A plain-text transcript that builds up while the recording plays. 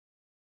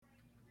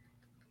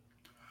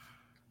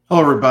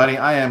Hello, everybody.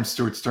 I am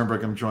Stuart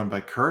Sternberg. I'm joined by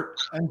Kurt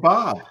and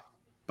Bob.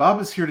 Bob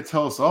is here to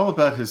tell us all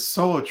about his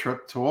solo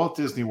trip to Walt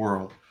Disney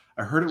World.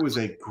 I heard it was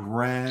a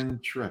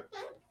grand trip.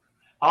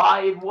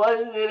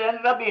 It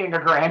ended up being a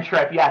grand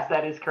trip. Yes,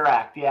 that is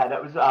correct. Yeah,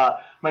 that was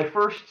my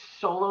first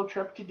solo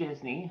trip to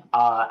Disney.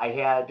 I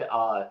had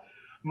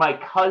my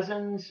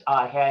cousins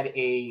had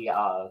a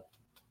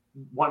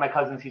one of my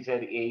cousins. He's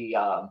had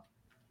a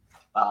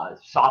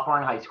sophomore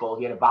in high school.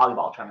 He had a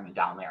volleyball tournament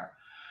down there,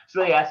 so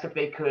they asked if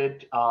they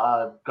could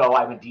go.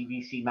 I'm a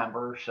DVC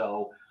member,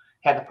 so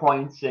had the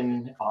points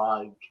and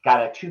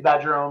got a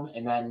two-bedroom,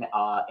 and then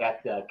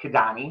at the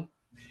Kidani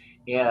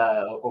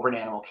over in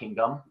Animal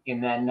Kingdom.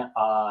 And then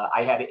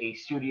I had a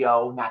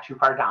studio not too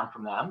far down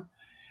from them.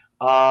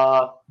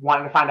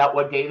 Wanted to find out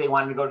what day they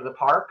wanted to go to the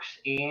parks,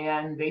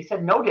 and they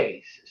said no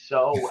days.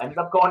 So ended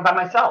up going by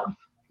myself.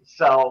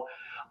 So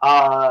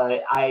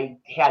I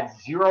had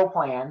zero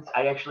plans.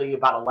 I actually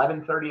about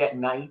 11:30 at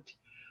night.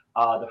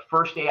 The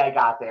first day I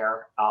got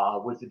there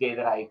was the day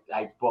that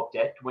I booked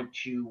it. Went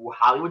to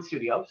Hollywood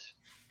Studios.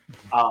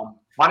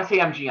 Want to say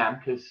MGM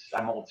because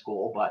I'm old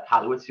school, but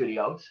Hollywood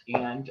Studios,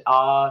 and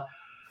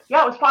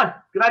yeah, it was fun.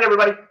 Good night,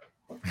 everybody.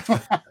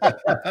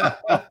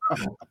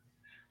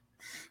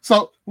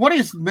 So what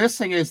he's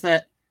missing is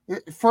that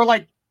for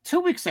like 2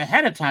 weeks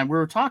ahead of time, we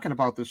were talking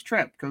about this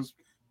trip because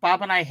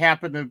Bob and I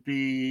happen to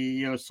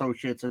be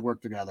associates and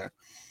work together,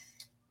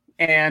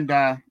 and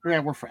yeah,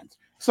 we're friends.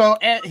 So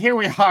here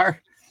we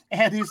are,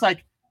 and he's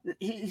like,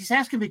 he's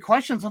asking me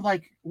questions. I'm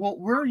like, well,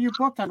 where are you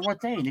booked on what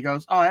day? And he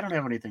goes, oh, I don't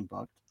have anything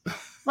booked. I'm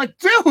like,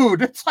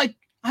 dude, it's like,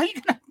 how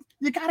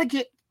you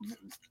gotta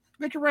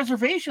make your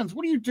reservations.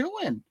 What are you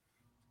doing?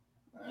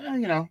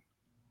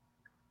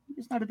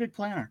 He's not a big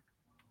planner.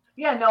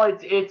 Yeah, no,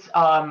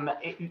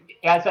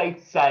 as I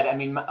said. I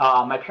mean,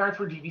 my parents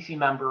were DVC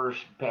members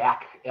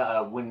back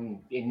when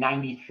in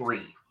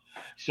 '93.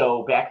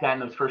 So back then,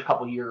 those first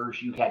couple of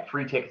years, you had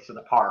free tickets to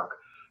the park.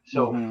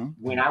 So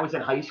when I was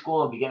in high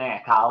school and beginning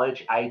at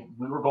college,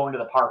 we were going to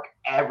the park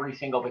every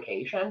single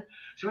vacation.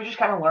 So we just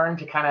kind of learned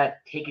to kind of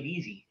take it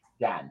easy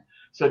then.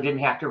 So didn't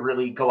have to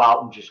really go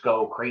out and just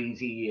go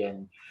crazy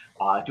and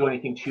do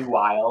anything too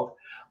wild.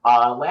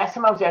 Last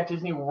time I was at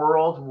Disney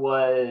World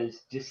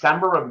was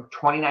December of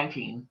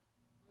 2019.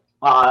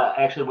 I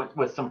actually went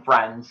with some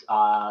friends.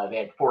 They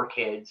had 4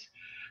 kids.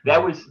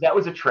 That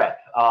was a trip.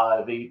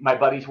 My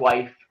buddy's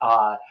wife.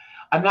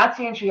 I'm not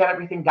saying she had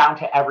everything down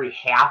to every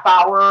half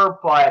hour,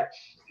 but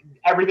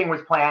everything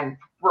was planned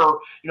for.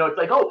 It's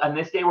like, oh, on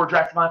this day we're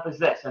dressing up as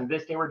this, and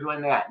this day we're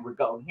doing that, and we're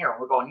going here, and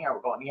we're going here,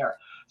 we're going here.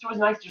 So it was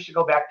nice just to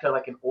go back to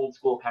like an old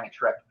school kind of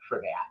trip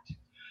for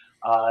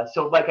that.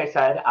 So like I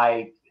said,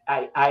 I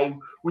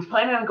was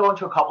planning on going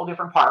to a couple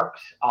different parks.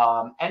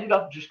 Ended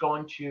up just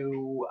going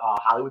to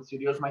Hollywood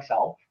Studios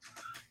myself.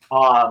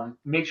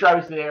 Made sure I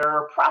was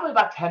there probably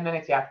about 10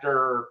 minutes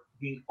after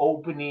the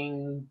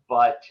opening,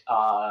 but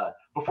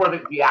before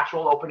the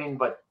actual opening,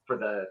 but for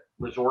the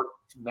resort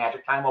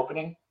Magic Time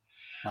opening.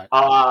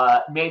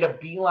 Right. Made a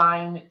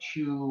beeline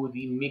to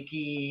the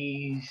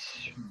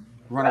Mickey's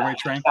Runaway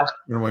Train.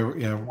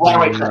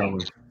 Runaway Train.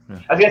 Yeah.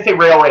 I was going to say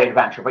Railway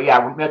Adventure, but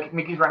yeah,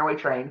 Mickey's Runaway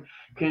Train,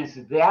 because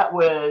that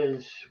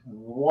was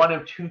one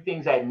of 2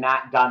 things I had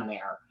not done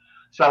there.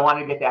 So I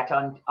wanted to get that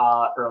done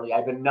early. I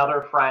have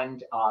another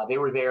friend. They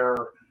were there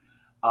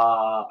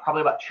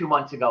probably about 2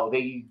 months ago.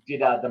 They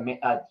did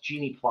the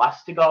Genie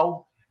Plus to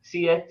go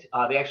see it.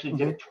 They actually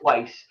did it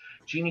twice.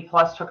 Genie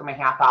Plus took them a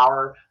half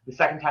hour. The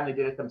second time they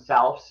did it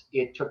themselves,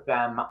 it took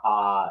them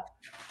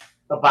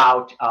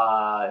about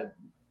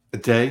a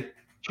day.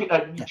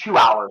 2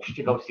 hours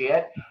to go see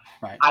it.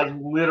 Right. I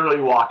literally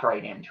walked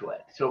right into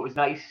it. So it was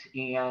nice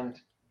and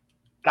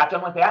got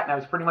done with that. And I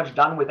was pretty much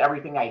done with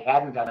everything I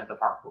hadn't done at the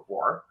park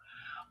before.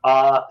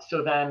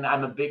 So then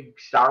I'm a big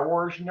Star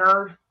Wars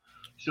nerd.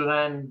 So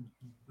then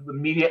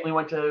immediately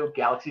went to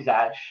Galaxy's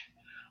Edge.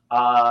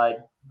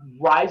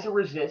 Rise of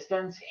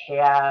Resistance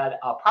had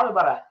probably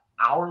about an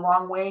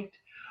hour-long wait.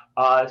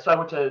 So I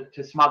went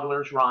to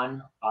Smuggler's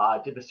Run,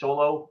 did the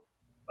solo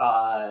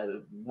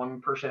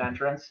one-person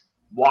entrance,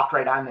 walked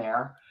right on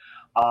there.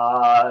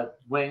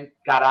 Went,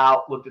 got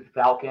out, looked at the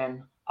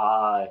Falcon.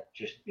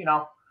 Just,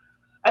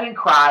 I didn't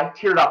cry,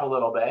 teared up a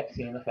little bit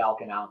seeing the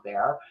Falcon out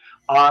there.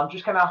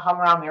 Just kind of hung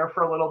around there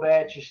for a little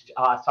bit, just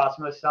saw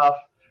some of the stuff.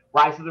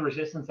 Rise of the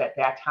Resistance at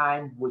that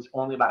time was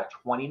only about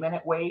a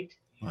 20-minute wait.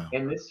 Wow.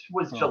 And this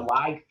was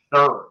July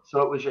 3rd. So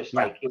it was just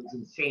like, it was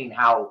insane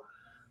how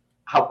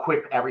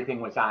quick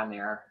everything was on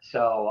there.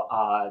 So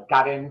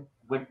got in,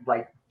 went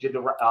right, did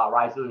the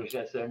Rise of the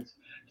Resistance,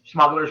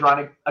 Smuggler's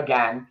Run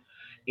again.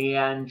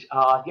 And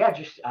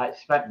just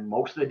spent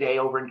most of the day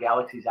over in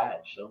Galaxy's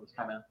Edge. So it was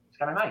kind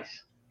of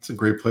nice. It's a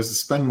great place to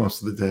spend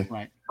most of the day.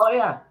 Right. Oh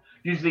yeah.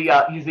 Use the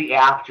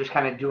app, just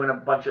kind of doing a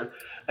bunch of.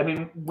 I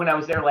mean, when I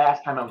was there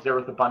last time, I was there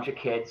with a bunch of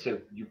kids, so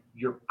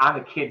you're on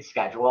a kid's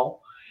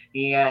schedule,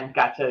 and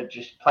got to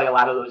just play a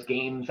lot of those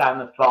games on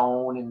the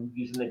phone and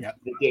using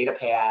the data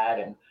pad,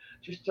 and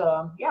just it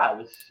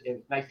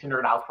was nice to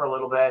nerd out for a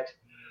little bit.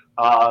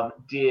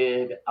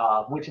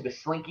 Went to the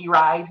Slinky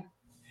ride,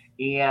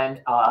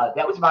 and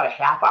that was about a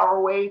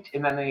half-hour wait,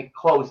 and then they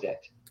closed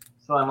it.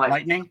 So I'm like,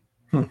 Lightning?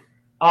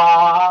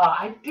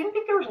 I didn't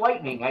think there was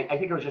lightning. I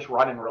think it was just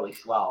running really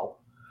slow.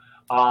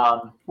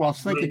 Well,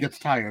 Slinky gets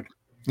tired.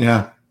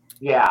 Yeah.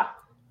 Yeah.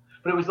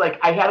 But it was like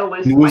I had a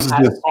list. He loses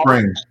his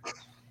spring.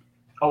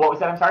 Oh, what was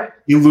that? I'm sorry?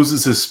 He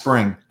loses his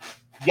spring.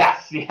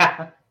 Yes,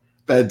 yeah.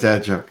 Bad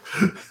dad joke.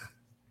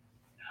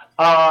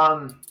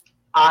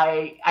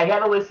 I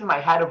had a list in my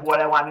head of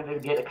what I wanted to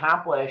get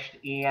accomplished,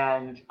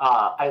 and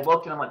I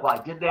looked and I'm like, well,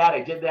 I did that, I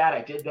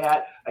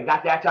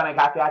got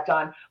that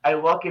done. I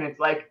look and it's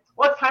like,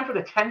 well, it's time for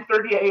the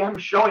 10:30 a.m.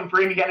 showing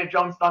for Indiana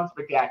Jones Stunt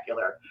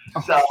Spectacular.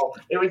 So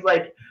it was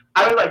like,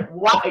 I was like,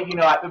 what?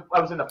 I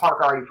was in the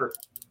park already for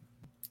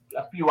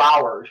a few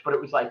hours, but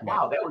it was like,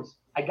 wow,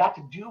 I got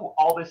to do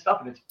all this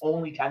stuff, and it's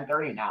only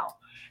 10:30 now.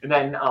 And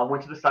then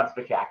went to the Stunt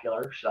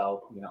Spectacular,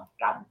 so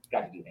got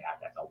to do that.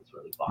 That's always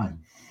really fun.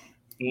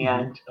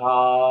 And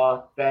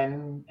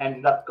then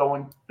ended up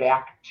going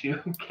back to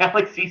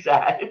Galaxy's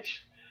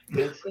Edge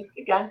because,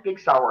 again, big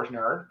Star Wars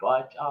nerd.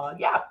 But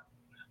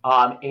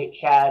it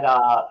had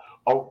a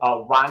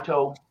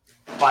Ronto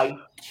fight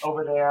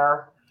over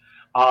there.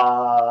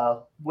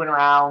 Went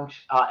around.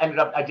 Ended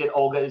up. I did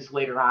Olga's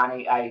later on.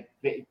 I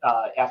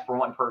asked for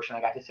one person.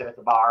 I got to sit at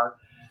the bar.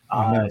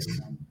 Nice.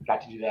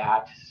 Got to do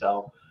that.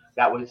 So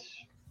that was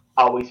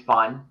always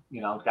fun.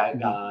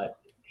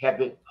 Had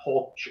the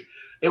whole.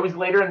 It was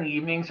later in the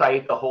evening, so I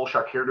ate the whole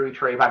charcuterie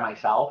tray by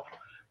myself.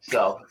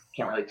 So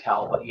can't really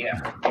tell, but yeah,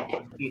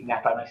 eating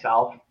that by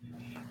myself.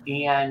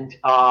 And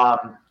a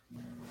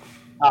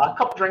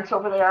couple drinks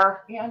over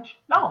there, and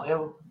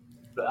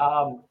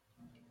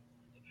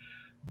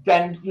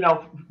then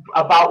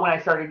about when I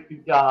started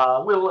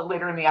a little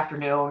later in the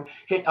afternoon,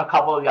 hit a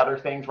couple of the other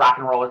things, Rock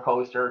and Roller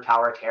Coaster,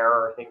 Tower of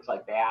Terror, things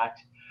like that.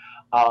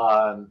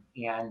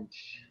 And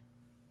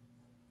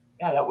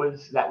yeah, that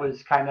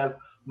was kind of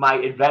my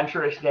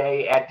adventurous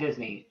day at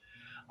Disney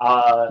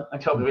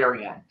until the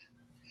very end.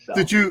 So.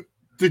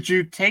 Did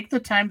you take the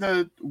time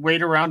to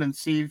wait around and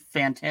see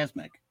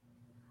Fantasmic?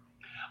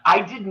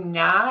 I did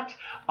not,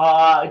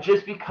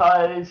 just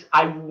because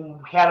I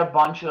had a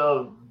bunch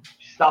of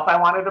stuff I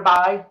wanted to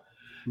buy.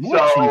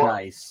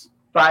 Merchandise. So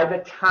by the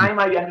time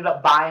I ended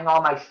up buying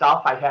all my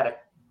stuff, I had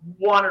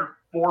 1 or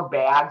 4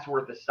 bags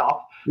worth of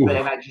stuff, and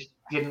I just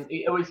didn't.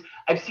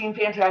 I've seen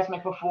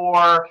Fantasmic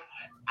before.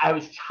 I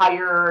was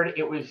tired.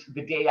 It was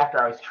the day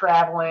after I was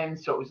traveling,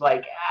 so it was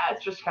like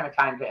it's just kind of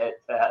time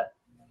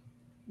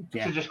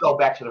to just go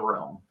back to the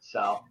room.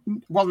 So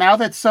well, now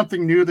that's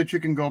something new that you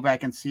can go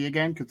back and see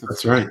again because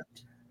that's right.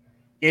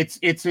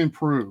 It's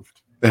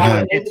improved.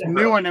 It's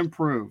new and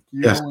improved.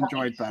 You will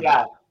enjoy it better.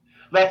 Yeah,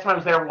 last time I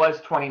was there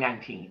was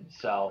 2019.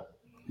 So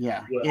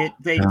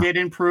they did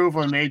improve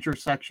a major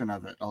section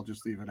of it. I'll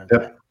just leave it at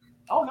that.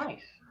 Oh,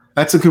 nice.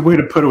 That's a good way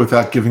to put it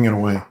without giving it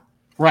away.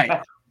 Right.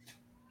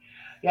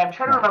 Yeah, I'm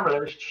trying to remember.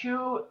 There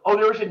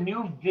was a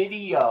new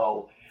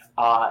video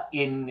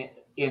in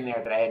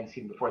there that I hadn't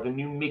seen before. The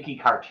new Mickey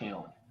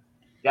cartoon.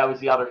 That was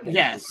the other thing.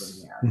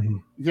 Yes. Mm-hmm.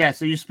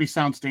 Yes, it used to be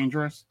Sounds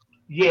Dangerous.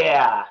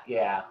 Yeah.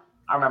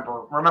 I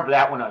remember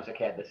that when I was a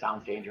kid. The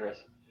Sounds Dangerous.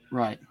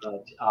 Right.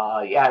 But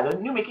the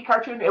new Mickey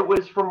cartoon. It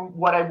was from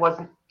what I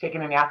wasn't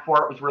taking a nap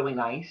for. It was really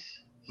nice.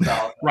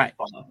 So right.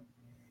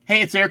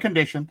 Hey, it's air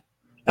conditioned.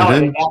 No,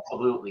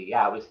 absolutely.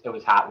 Yeah, it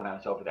was hot when I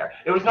was over there.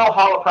 It was no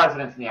Hall of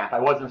Presidents nap.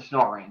 I wasn't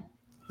snoring.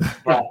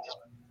 But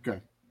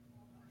good.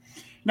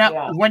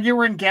 Now, when you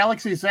were in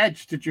Galaxy's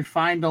Edge, did you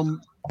find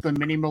the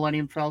mini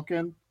Millennium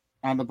Falcon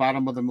on the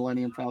bottom of the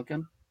Millennium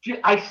Falcon?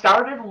 I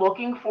started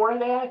looking for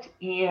that,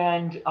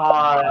 and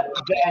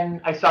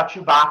then I saw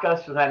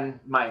Chewbacca. So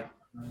then my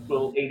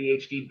little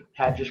ADHD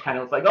head just kind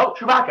of was like, "Oh,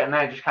 Chewbacca," and then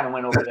I just kind of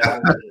went over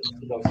there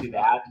to go see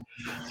that.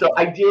 So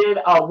I did.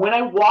 When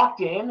I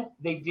walked in,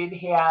 they did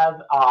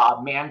have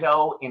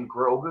Mando and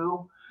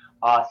Grogu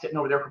sitting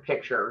over there for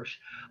pictures.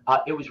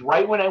 It was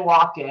right when I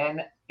walked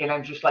in, and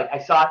I'm just like, I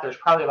saw it. There's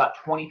probably about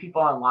 20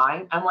 people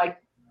online. I'm like,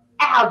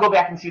 I'll go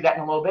back and see that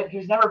in a little bit. He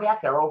was never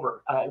back there. He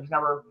was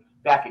never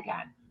back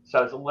again. So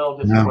I was a little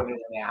disappointed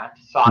in that.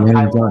 Saw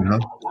Kylo a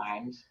couple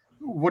times.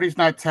 What he's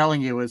not telling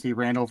you is he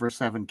ran over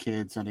 7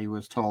 kids, and he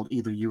was told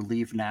either you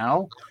leave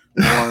now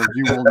or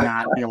you will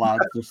not be allowed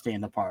to stay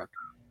in the park.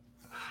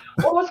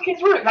 Well, those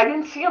kids were. I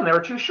didn't see them. They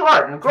were too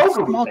short, and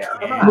Grogu was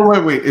there. Come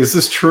on. Wait. Is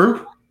this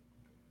true?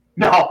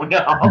 No.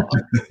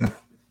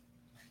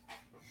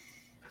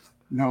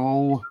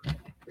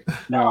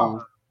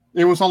 No.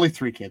 It was only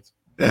 3 kids.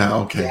 Yeah.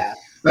 Okay. Yeah.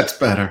 That's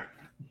better.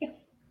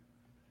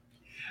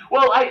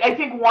 Well, I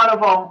think one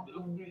of them.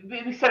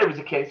 They said it was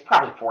a kid. It's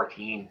probably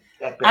 14.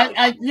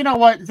 You know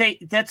what?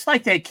 That's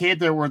like that kid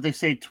there where they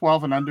say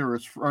 12 and under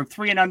or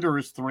 3 and under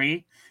is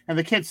 3, and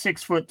the kid's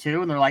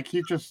 6'2", and they're like,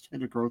 he just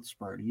hit a growth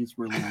spurt. He's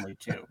really only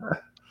 2.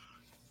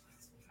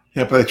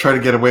 Yeah, but I try to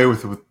get away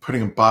with it with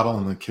putting a bottle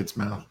in the kid's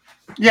mouth.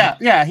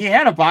 Yeah. He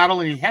had a bottle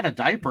and he had a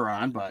diaper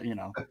on, but It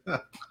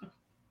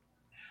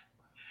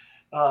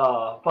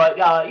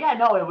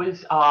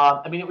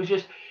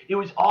was. It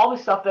was all the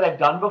stuff that I've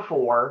done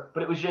before,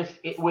 but it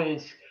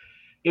was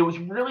it was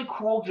really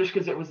cool just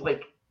because it was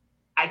like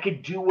I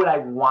could do what I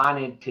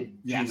wanted to do.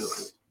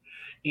 Yes.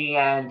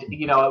 And,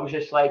 you know, it was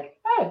just like,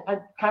 hey,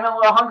 I'm kind of a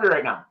little hungry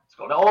right now. Let's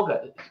go to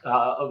Olga,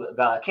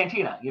 the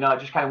cantina. You know, I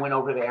just kind of went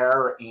over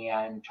there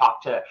and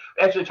talking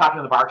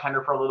to the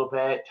bartender for a little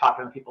bit,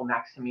 talking to the people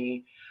next to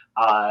me,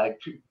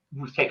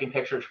 was taking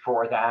pictures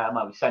for them.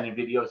 I was sending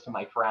videos to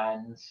my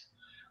friends.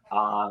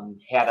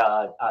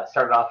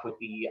 Started off with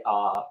the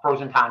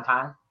frozen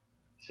tauntaun.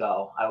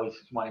 So I always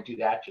want to do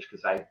that just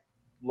because I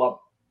love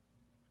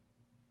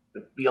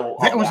the feel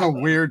of That was that. a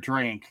weird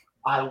drink.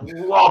 I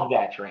love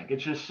that drink.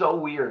 It's just so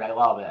weird. I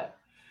love it.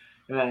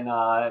 And then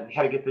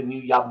had to get the new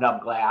Yub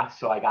Nub glass,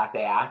 so I got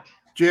that.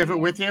 Do you have it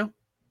with you?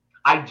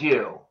 I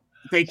do.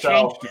 They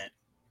changed it.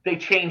 They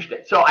changed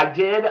it. So I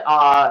did.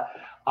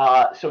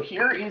 So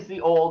here is the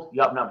old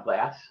Yub Nub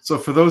glass. So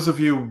for those of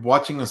you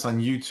watching us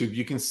on YouTube,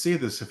 you can see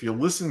this. If you're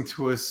listening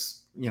to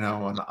us, you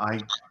know,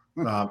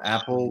 on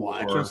Apple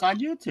Watch or us on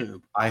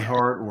YouTube,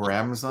 iHeart or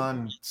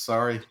Amazon,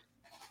 sorry.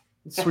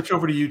 Switch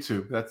over to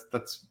YouTube.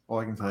 That's all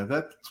I can tell you.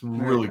 That's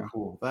really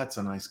cool. That's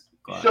a nice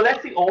glass. So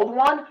that's the old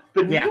one.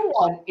 The new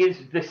one is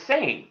the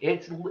same.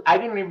 I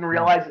didn't even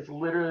realize it's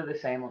literally the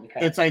same. Let me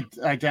it's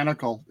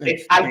identical.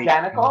 It's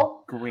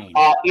identical. Green.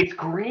 It's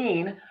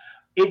green.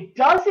 It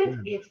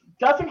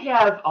doesn't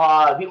have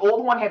the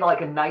old one had like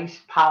a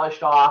nice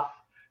polished off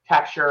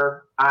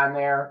texture on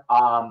there.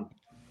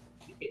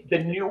 The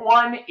new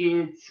one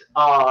is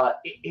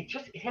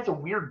it has a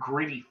weird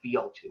gritty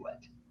feel to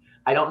it.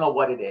 I don't know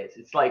what it is.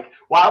 It's like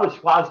while I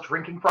was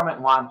drinking from it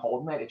and while I'm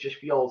holding it, it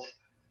feels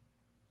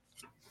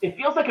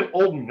like an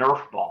old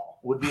Nerf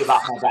ball would be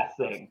about my best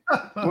thing.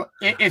 Well,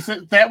 is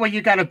it that way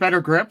you got a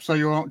better grip so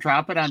you won't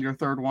drop it on your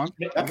third one?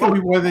 That could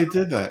be why they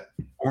did that.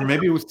 Or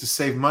maybe it was to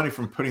save money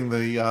from putting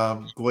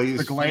the glaze.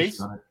 The glaze?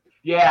 On it.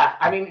 Yeah,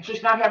 I mean, it's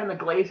just not having the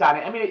glaze on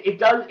it. I mean, it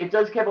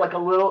does get like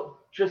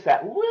just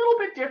that little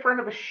bit different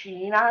of a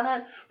sheen on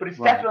it, but it's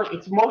definitely,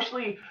 it's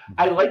mostly,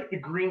 I like the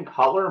green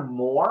color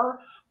more.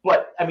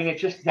 But I mean,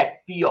 it's just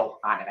that feel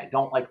on it. I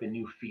don't like the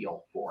new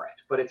feel for it,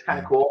 but it's kind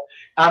of cool.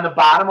 On the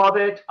bottom of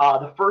it,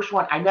 the first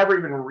one, I never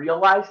even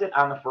realized it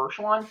on the first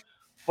one,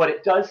 but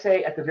it does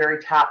say at the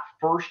very top,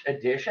 first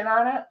edition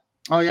on it.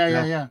 Oh,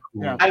 yeah.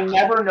 I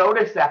never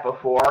noticed that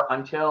before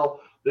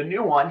until the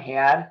new one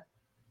had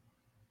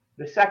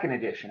the second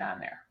edition on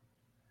there.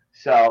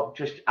 So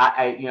just,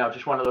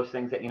 just one of those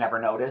things that you never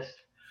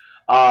noticed.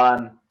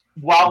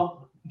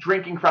 While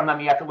drinking from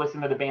them, you have to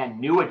listen to the band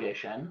New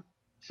Edition.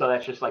 So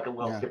that's just like a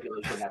little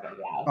stipulation that I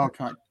have.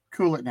 Okay,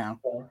 cool it now.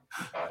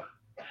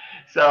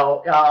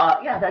 So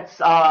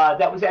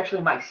that was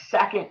actually my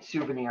second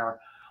souvenir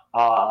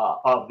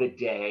of the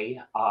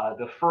day.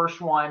 The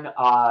first one,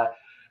 I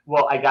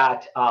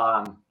got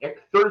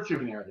third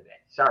souvenir of the day.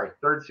 Sorry,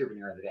 third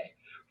souvenir of the day.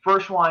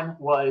 First one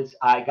was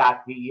I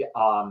got the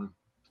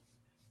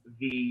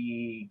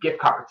gift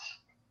cards.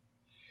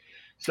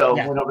 So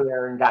went over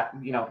there and got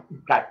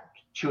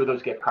 2 of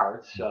those gift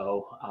cards.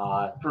 So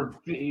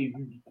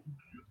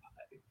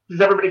does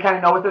everybody kind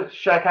of know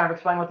should I kind of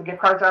explain what the gift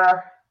cards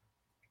are?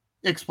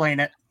 Explain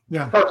it.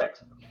 Yeah.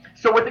 Perfect.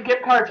 So what the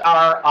gift cards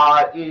are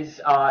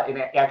and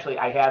actually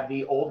I have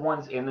the old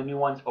ones and the new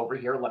ones over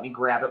here. Let me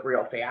grab it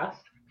real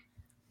fast.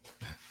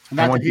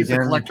 Not that he's a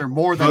collector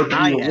more than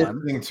I am.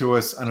 Listening to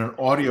us on an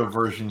audio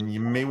version, you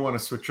may want to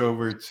switch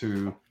over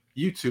to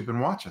YouTube and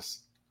watch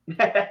us.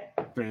 There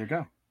you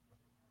go.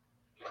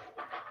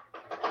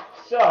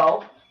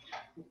 So,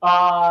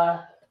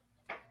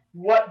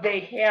 what they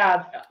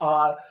have,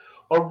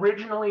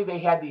 originally they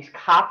had these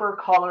copper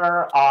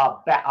color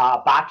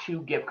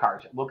Batu gift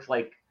cards. It looks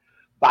like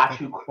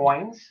Batu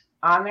coins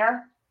on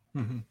there.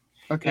 Mm-hmm.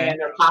 Okay. And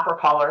they're copper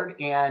colored,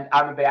 and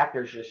on the back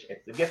it's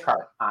the gift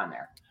card on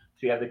there.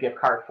 So you have the gift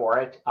card for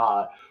it.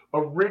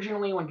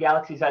 Originally, when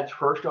Galaxy's Edge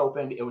first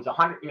opened, it was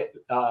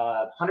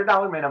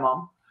 $100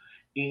 minimum,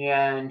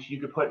 and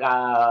you could put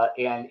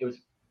and it was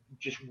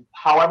just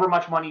however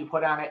much money you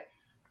put on it,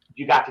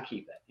 you got to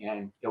keep it.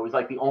 And it was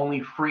like the only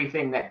free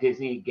thing that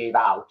Disney gave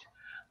out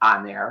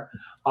on there.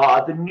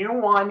 The new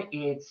one,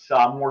 it's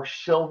more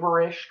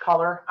silverish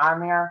color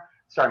on there.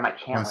 Sorry, my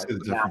camera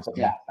is not the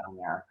best on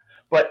there,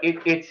 but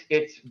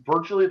it's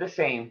virtually the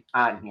same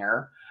on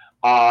here.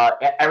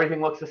 Everything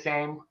looks the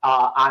same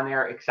on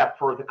there except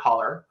for the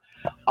color.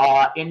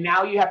 And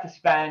now you have to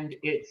spend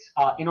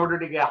in order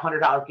to get a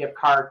 $100 gift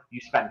card, you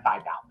spend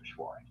 $5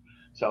 for it.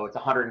 So it's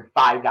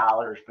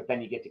 $105, but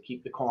then you get to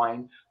keep the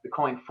coin. The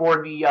coin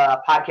for the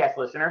podcast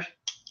listeners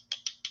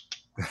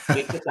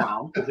makes a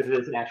sound because it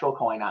is an actual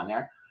coin on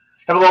there.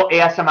 Have a little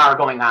ASMR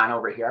going on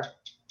over here.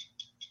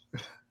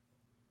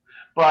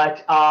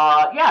 But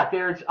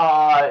there's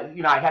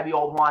I had the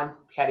old one,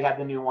 had to have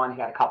the new one,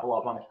 had a couple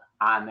of them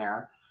on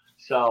there.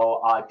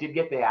 So did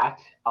get that,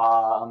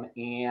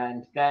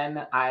 and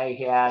then I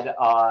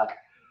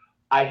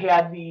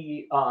had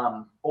the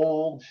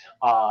old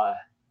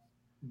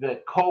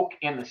the Coke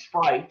and the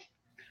Sprite.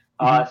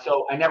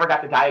 So I never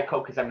got the Diet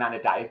Coke because I'm not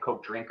a Diet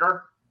Coke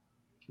drinker,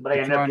 but I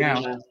ended up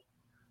getting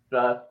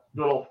the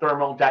little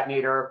thermal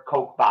detonator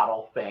Coke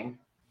bottle thing.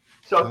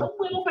 So it's a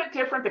little bit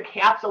different. The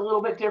cap's a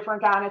little bit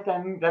different on it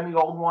than the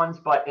old ones,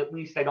 but at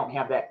least I don't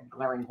have that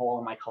glaring hole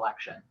in my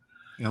collection.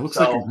 Yeah, it looks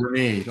like a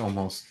grenade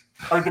almost.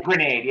 Or the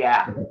grenade,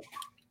 yeah.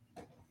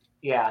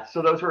 Yeah,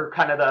 so those were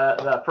kind of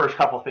the first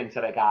couple things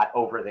that I got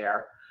over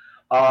there.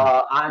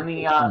 On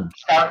the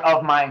start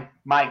of my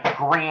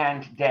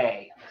grand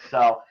day.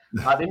 So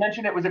they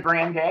mentioned it was a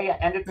grand day,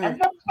 and it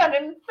ended up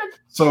spending.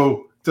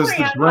 So does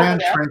the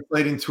grand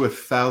translate into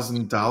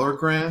 $1,000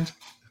 grand?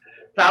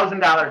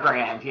 $1,000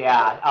 grand,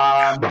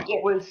 yeah.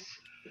 It was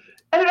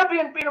ended up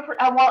being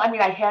well. I mean,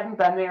 I hadn't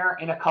been there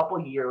in a couple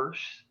years,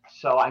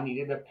 so I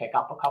needed to pick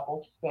up a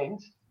couple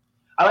things.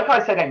 I like how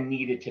I said I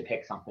needed to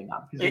pick something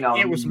up because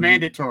it was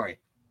mandatory.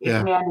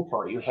 It's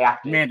mandatory. You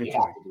have to. Mandatory.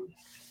 You have to do that.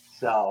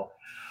 So,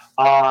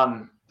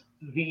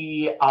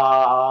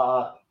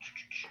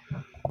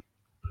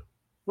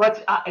 let's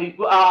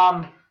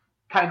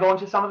kind of go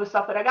into some of the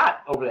stuff that I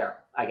got over there.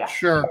 I guess.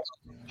 Sure.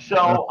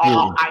 So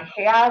I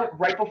had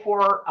right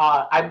before.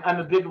 I'm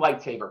a big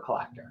lightsaber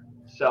collector.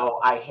 So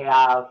I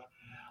have.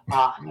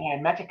 I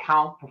meant to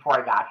count before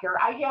I got here.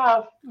 I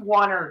have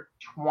 1 or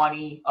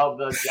 20 of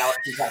the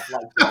Galaxy's Edge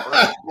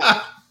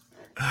lightsabers.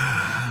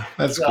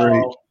 That's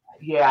great.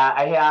 Yeah,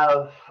 I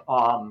have.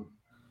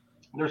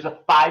 There's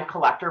 5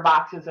 collector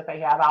boxes that they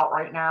have out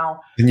right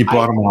now. And you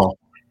bought them all.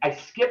 I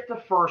skipped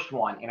the first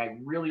one, and I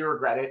really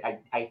regret it.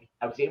 I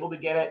was able to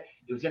get it.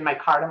 It was in my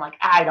cart. I'm like,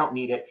 I don't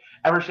need it.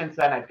 Ever since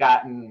then, I've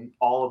gotten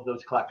all of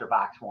those collector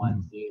box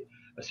ones: the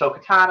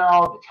Ahsoka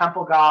Tano, the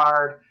Temple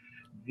Guard,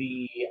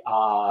 the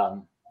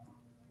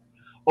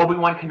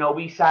Obi-Wan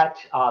Kenobi set,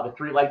 the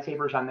 3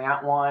 lightsabers on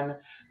that one.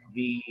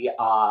 The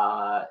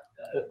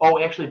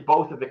actually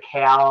both of the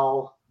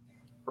Cal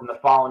from the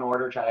Fallen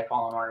Order, Jedi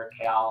Fallen Order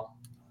Cal,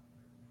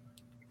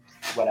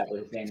 whatever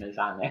his name is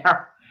on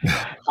there.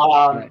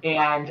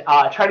 And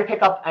try to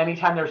pick up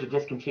anytime there's a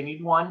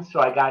discontinued one. So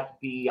I got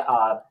the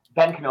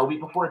Ben Kenobi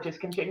before it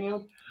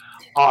discontinued,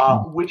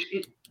 which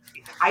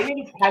I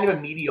think it's kind of a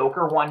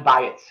mediocre one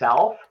by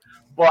itself,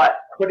 but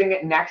putting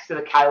it next to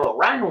the Kylo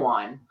Ren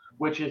one,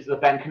 which is the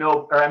Ben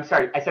Kenobi, or I'm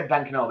sorry, I said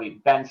Ben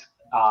Kenobi, Ben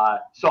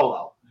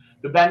Solo.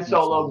 The Ben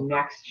Solo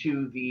next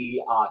to the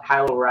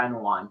Kylo Ren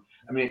one.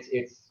 I mean,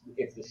 it's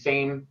the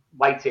same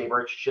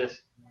lightsaber. It's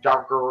just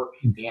darker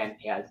and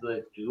has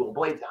the dual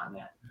blades on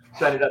that.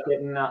 So I ended up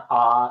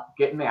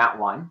getting that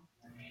one.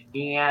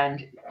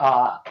 And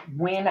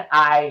when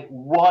I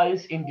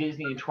was in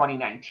Disney in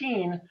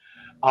 2019,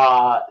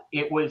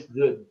 it was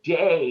the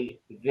day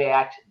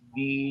that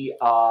the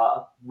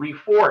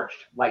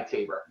reforged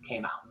lightsaber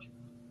came out.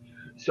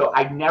 So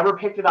I never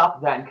picked it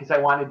up then because I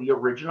wanted the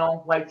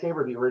original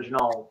lightsaber, the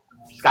original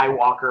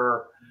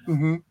Skywalker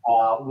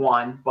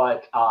one,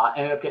 but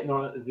ended up getting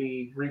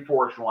the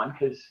reforged one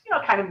because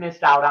kind of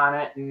missed out on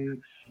it and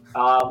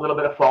a little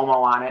bit of FOMO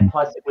on it.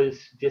 Plus, it was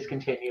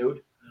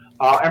discontinued.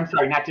 I'm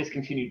sorry, not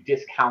discontinued,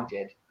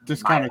 discounted.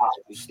 Discounted.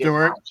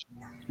 Stuart,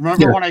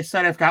 remember when I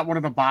said I've got one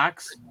in the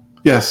box?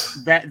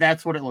 Yes.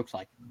 That's what it looks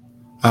like.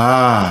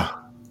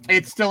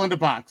 It's still in the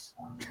box.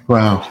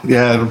 Wow.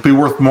 Yeah, it'll be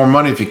worth more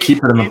money if you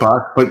keep it in the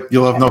box, but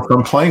you'll have no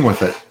fun playing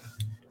with it.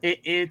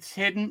 It's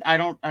hidden. I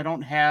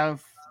don't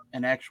have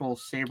an actual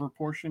saber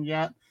portion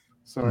yet,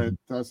 so it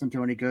doesn't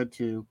do any good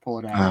to pull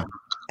it out.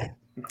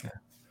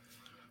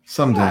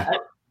 Someday.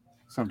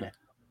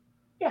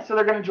 Yeah, so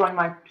they're going to join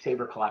my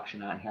saber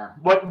collection on here.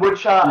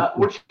 Which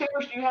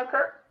sabers do you have,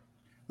 Kurt?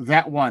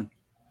 That one,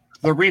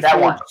 the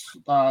reforged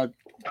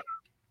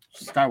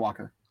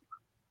Skywalker.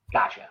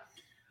 Gotcha.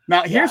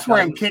 Now here's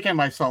where I'm kicking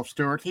myself,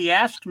 Stuart. He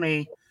asked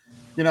me,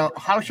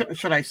 how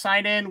should I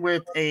sign in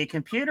with a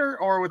computer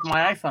or with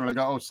my iPhone? I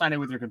go, sign in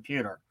with your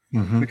computer.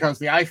 Because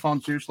the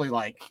iPhone's usually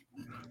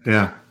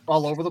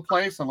all over the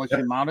place unless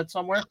you mount it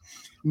somewhere.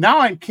 Now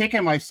I'm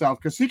kicking myself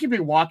because he could be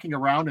walking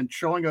around and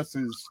showing us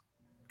his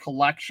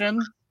collection.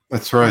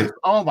 That's right.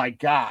 Oh my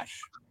gosh.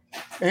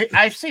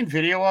 I've seen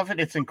video of it.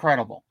 It's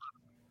incredible.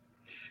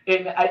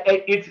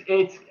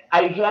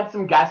 I had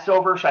some guests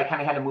over, so I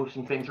kind of had to move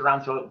some things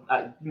around. So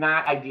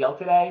not ideal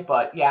today,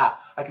 but yeah,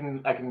 I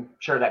can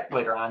share that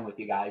later on with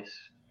you guys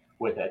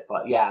with it.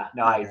 But yeah,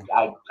 no, I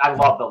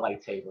love the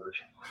lightsabers.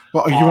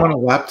 Well, are you on a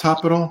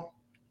laptop at all?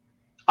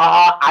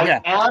 I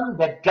am.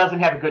 That doesn't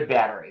have a good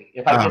battery.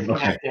 If I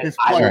disconnect it,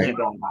 I will be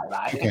going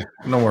bye-bye. Okay,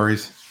 no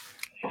worries.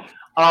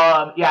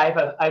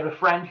 I have a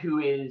friend who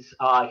is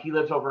he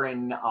lives over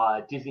in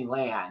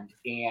Disneyland,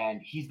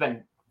 and he's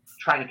been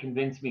trying to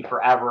convince me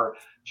forever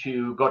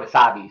to go to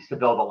Sabi's to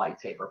build a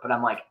lightsaber. But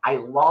I'm like, I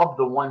love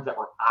the ones that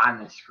were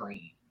on the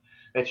screen.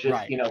 It's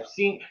just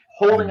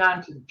holding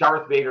on to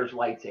Darth Vader's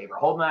lightsaber,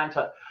 holding on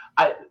to.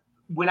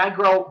 When I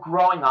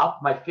growing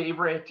up, my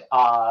favorite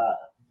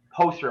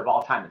poster of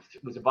all time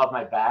was above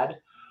my bed.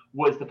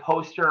 Was the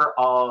poster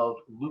of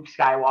Luke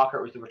Skywalker?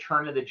 It was the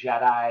Return of the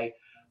Jedi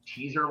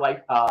teaser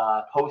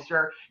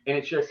poster, and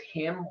it's just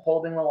him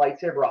holding the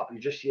lightsaber up. You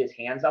just see his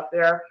hands up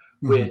there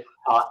with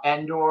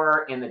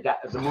Endor and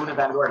the moon of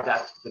Endor, and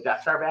the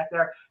Death Star back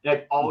there. And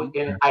I've always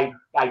I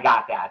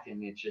got that,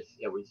 and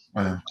it was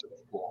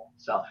cool.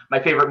 So my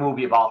favorite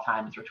movie of all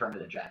time is Return of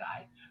the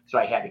Jedi. So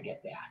I had to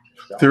get that.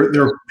 So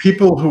There are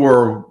people who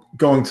are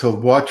going to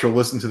watch or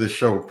listen to this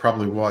show, or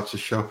probably watch the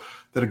show,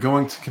 that are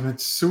going to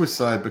commit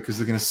suicide because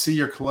they're going to see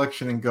your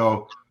collection and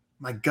go,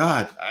 "My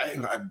God,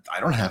 I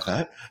don't have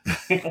that."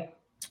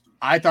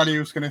 I thought he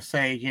was going to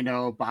say, you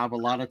know, Bob, a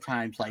lot of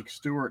times, like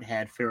Stewart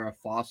had Farrah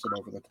Fawcett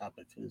over the top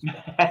of his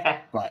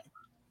bed, but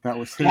that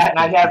was his. Yeah, and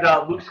I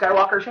have Luke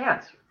Skywalker's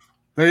hands.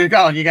 There you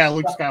go. You got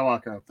Luke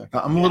Skywalker up there.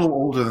 I'm a little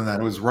older than that.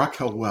 It was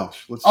Raquel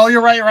Welch. Oh,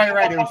 you're right.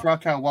 It was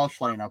Raquel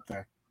Welch laying up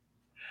there.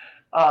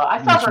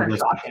 I saw her in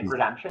Shawshank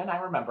Redemption. I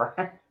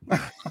remember.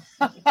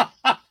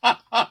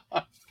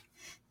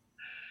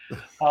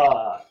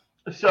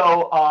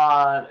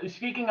 So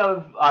speaking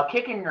of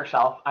kicking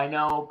yourself, I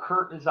know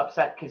Kurt is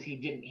upset because he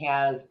didn't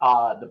have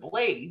the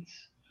blades.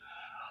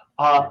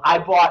 I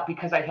bought,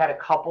 because I had a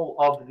couple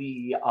of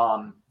the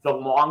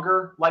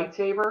longer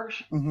lightsabers,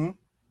 and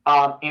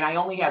I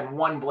only had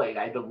one blade.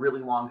 I had the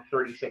really long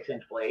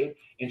 36-inch blade,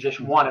 and just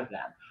one of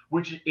them,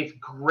 which is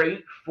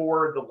great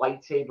for the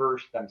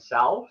lightsabers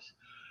themselves,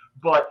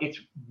 but it's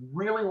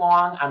really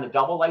long on the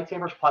double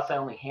lightsabers. Plus, I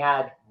only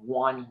had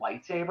one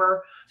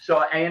lightsaber, so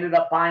I ended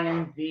up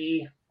buying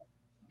the.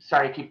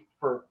 Sorry,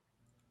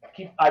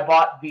 I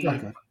bought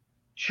the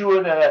two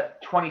of the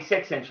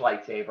 26-inch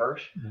lightsabers.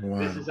 Wow.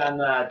 This is on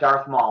the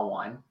Darth Maul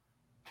one.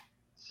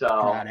 So,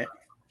 got it.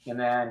 And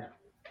then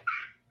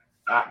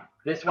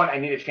this one I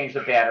need to change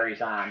the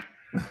batteries on,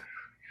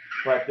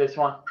 but this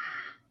one,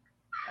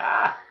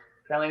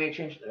 apparently need to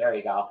change. There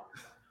you go.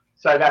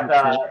 So I got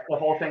the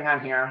whole thing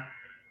on here.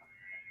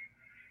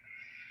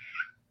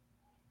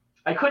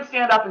 I could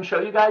stand up and show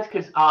you guys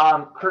because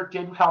Kurt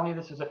did tell me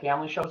this is a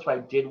family show, so I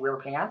did wear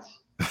pants.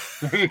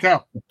 There you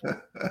go.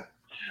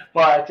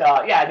 But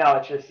yeah, no,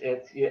 it's just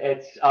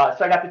it's.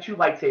 So I got the two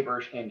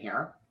lightsabers in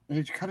here.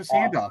 Did you cut his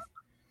hand off?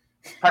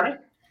 Pardon me?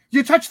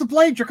 You touched the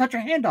blade. You cut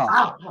your hand off.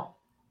 Oh, no.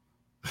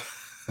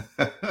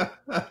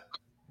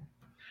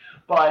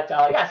 But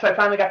yeah, so I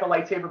finally got the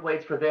lightsaber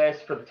blades for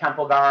this, for the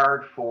Temple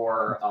Guard,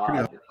 for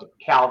the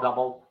Cal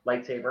double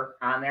lightsaber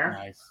on there.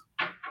 Nice.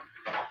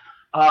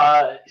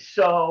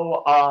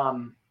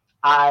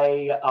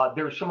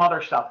 There's some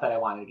other stuff that I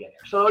wanted to get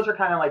here. So those are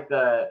kind of like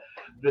the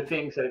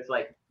things that it's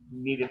like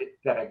needed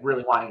that I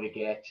really wanted to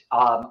get.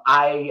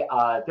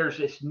 There's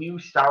this new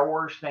Star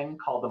Wars thing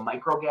called the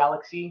Micro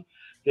Galaxy.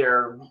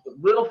 They're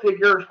little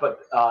figures,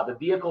 but the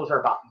vehicles are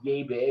about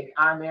yay big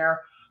on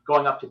there,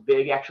 going up to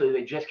big. Actually,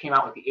 they just came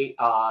out with the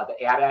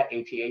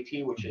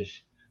AT-AT, which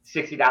is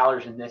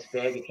 $60 in this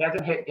big. It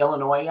hasn't hit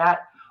Illinois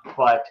yet,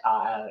 but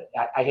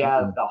I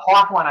have the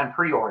Hawk one on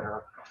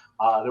pre-order.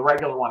 The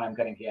regular one I'm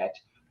going to get.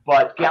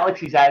 But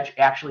Galaxy's Edge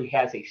actually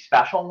has a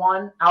special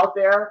one out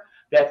there.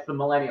 That's the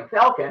Millennium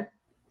Falcon.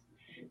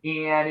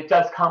 And it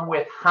does come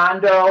with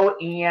Hondo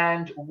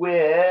and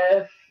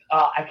with,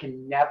 I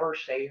can never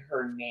say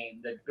her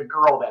name, the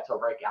girl that's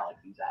over at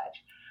Galaxy's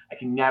Edge.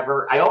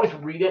 I always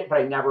read it, but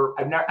I don't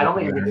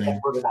think I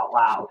can word it out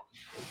loud.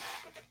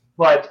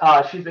 But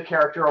she's the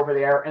character over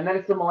there. And then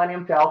it's the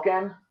Millennium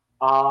Falcon.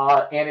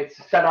 And it's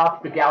set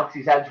up the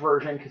Galaxy's Edge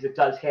version because it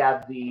does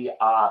have the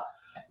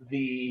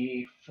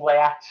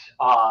flat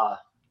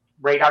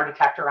radar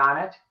detector on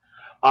it.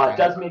 It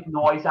does make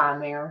noise on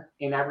there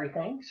and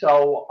everything.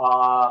 So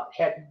I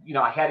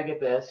had to get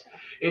this.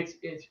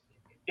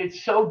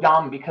 It's so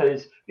dumb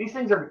because these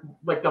things are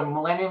like the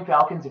Millennium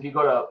Falcons. If you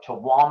go to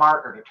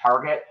Walmart or to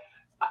Target,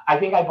 I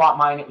think I bought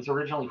mine. It was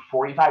originally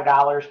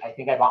 $45. I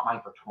think I bought mine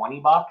for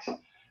 $20.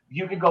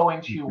 You could go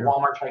into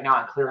Walmart right now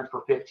on clearance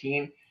for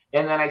 $15.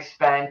 And then I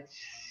spent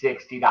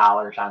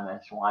 $60 on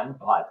this one,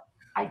 but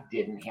I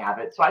didn't have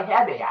it, so I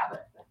had to have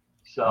it.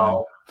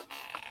 So,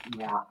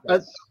 yeah.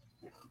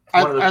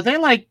 Are they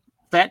like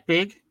that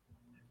big?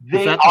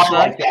 They are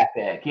like that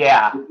big,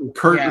 yeah.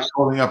 Kurt is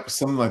holding up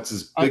something that's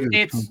as big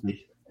as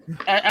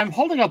I'm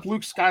holding up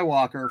Luke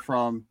Skywalker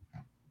from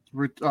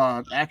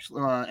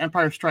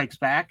Empire Strikes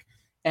Back,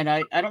 and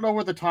I don't know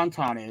where the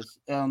Tauntaun is.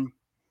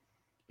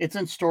 It's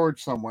in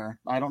storage somewhere.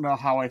 I don't know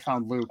how I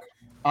found Luke.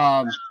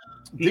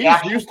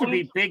 These used to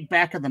be big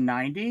back in the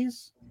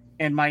 90s,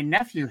 and my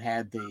nephew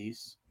had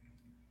these.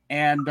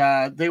 And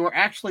they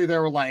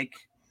were like,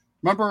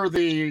 remember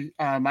the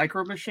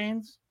micro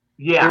machines?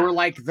 Yeah. They were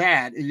like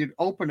that. And you'd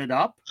open it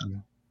up,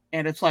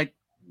 and it's like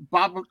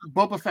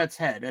Boba Fett's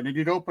head. And then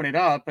you'd open it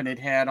up, and it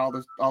had all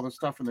the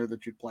stuff in there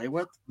that you'd play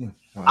with. Wow.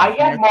 I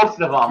had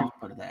most of them.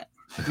 Part of that.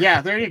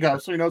 Yeah, there you go.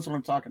 So he knows what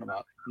I'm talking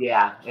about.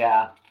 Yeah.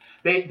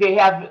 They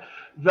have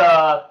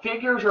the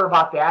figures are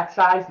about that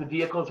size. The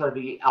vehicles are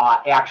the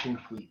action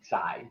fleet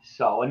size.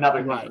 So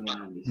another thing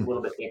is a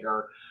little bit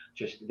bigger.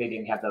 Just they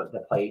didn't have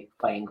the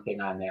playing thing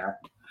on there.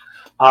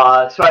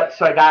 So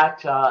I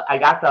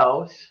got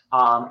those.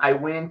 I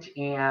went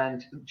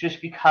and just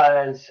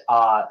because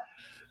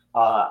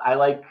I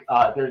like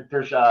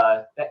there's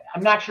I'm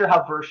not sure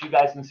how versed you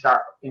guys in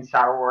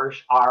Star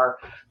Wars are.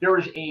 There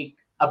was a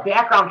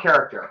background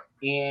character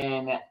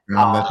in that's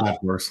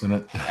not worse than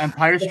it.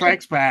 Empire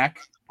Strikes Back.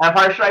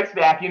 Empire Strikes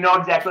Back. You know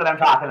exactly what I'm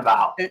talking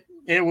about.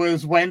 It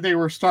was when they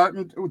were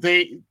starting.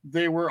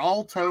 They were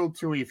all told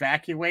to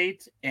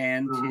evacuate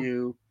and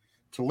to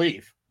to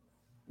leave.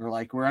 They're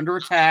like, we're under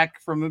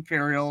attack from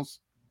Imperials.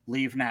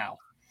 Leave now.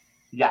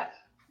 Yes.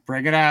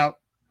 Bring it out.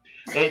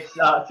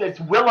 It's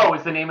Willow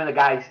is the name of the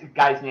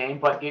guy's name,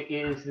 but it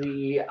is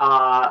the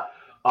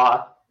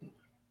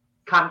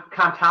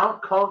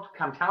Camtano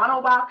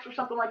box or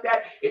something like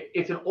that.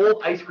 It's an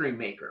old ice cream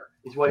maker,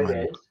 is what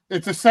it is.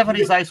 It's a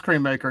 70s ice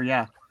cream maker,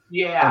 yeah.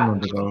 Yeah. I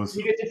remember those.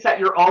 You get to set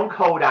your own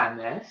code on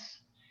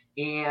this,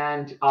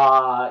 and you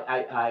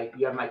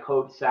have my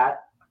code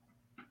set.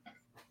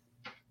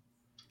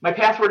 My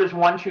password is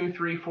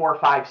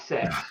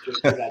 123456.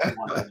 Just so you guys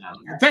want to know.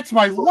 That's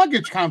my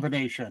luggage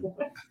combination.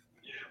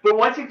 But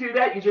once you do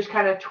that, you just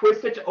kind of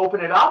twist it to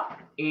open it up,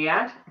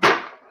 and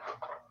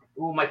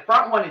my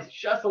front one is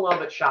just a little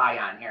bit shy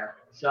on here.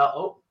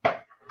 So, of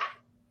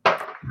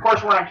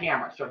course, we're on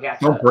camera, so it has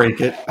to Don't break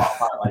it. fall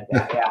apart like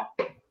that. Yeah.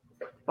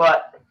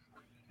 But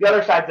the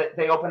other side, that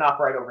they open up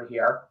right over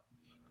here,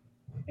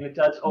 and it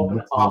does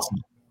open up.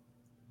 Awesome.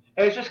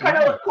 And it's just kind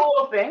of a cool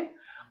little thing.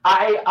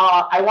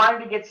 I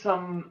wanted to get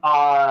some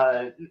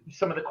of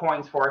the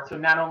coins for it. So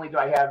not only do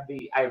I have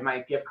my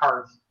gift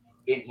cards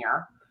in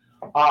here.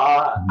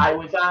 I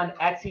was on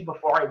Etsy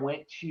before I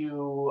went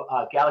to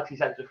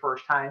Galaxy's Edge the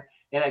first time,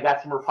 and I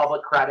got some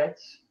Republic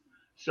credits.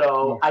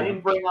 So I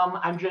didn't bring them.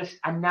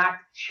 I'm not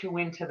too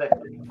into the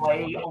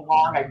play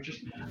along. I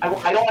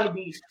don't want to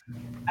be.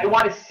 I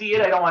want to see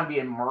it. I don't want to be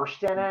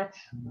immersed in it.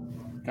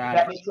 If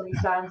that makes any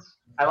sense.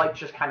 I like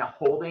just kind of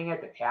holding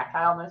it, the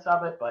tactileness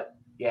of it. But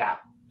yeah.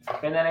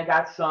 And then I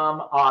got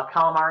some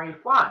calamari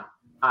flan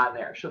on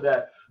there. So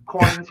the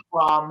coins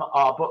from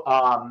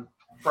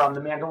the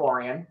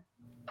Mandalorian.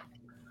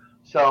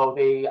 So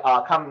they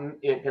come.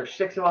 There's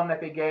 6 of them that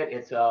they get.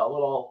 It's a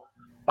little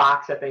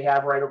box that they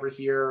have right over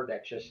here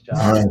that just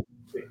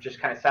it just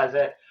kind of says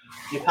it.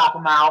 You pop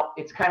them out.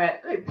 It's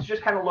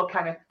just kind of look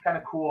kind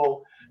of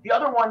cool. The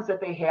other ones that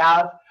they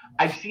have,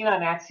 I've seen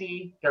on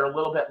Etsy. They're a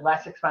little bit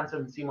less expensive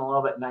and seem a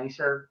little bit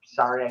nicer.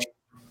 Sorry,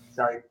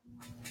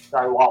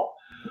 Walt.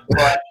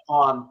 But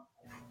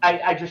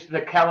I just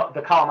the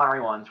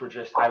calamari ones were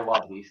just, I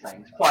love these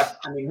things. Plus,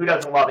 I mean, who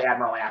doesn't love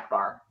Admiral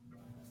Akbar?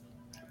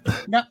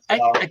 Now,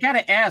 I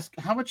gotta ask,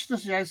 how much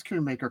does the ice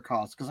cream maker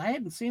cost? Because I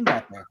hadn't seen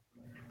that there.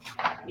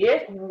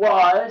 It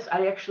was.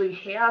 I actually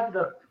have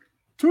the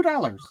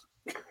 $2.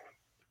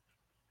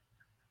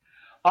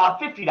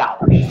 $50. Yeah,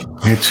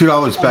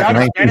 $2 back in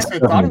I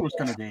thought it was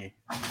going to be.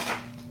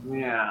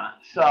 Yeah.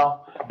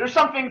 So there's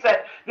some things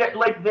that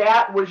like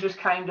that was just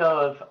kind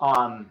of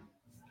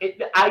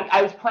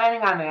I was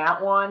planning on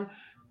that one.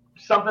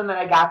 Something that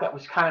I got that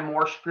was kind of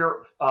more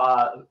spirit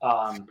of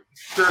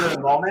the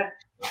moment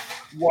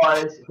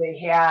was they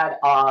had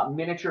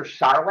miniature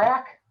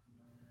Sarlacc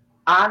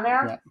on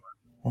there. Yeah.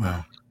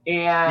 Wow.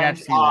 And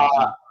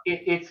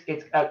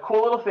it's a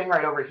cool little thing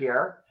right over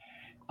here.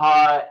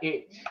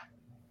 It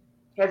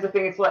has a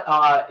thing.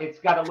 It's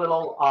got a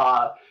little.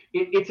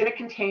 It's in a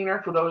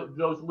container for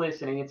those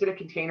listening. It's in a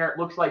container. It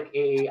looks like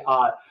a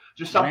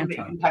just something that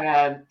you can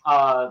kind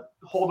of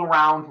hold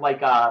around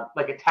like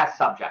a test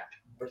subject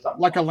or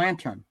something. Like a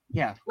lantern.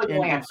 Yeah. Like a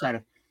lantern. Inside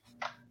of.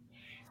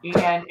 And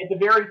at the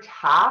very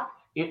top,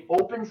 it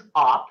opens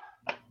up,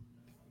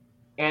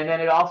 and then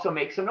it also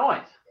makes some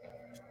noise.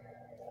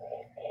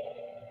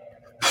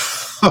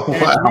 Oh,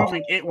 wow.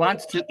 It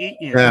wants to eat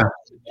you. Yeah.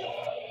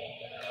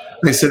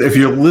 They said, if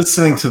you're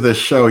listening to this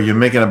show, you're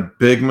making a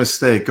big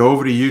mistake. Go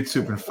over to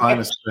YouTube and find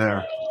us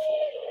there.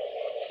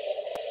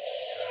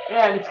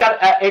 And it's got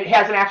it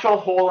has an actual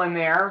hole in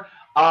there.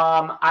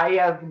 I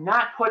have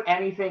not put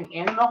anything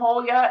in the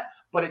hole yet,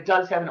 but it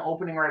does have an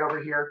opening right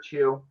over here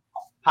too.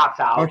 Pops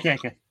out. Okay.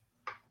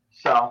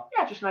 So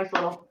yeah, just a nice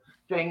little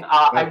thing.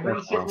 I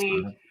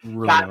recently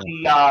got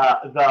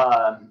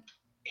the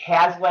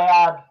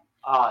HasLab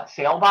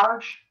sail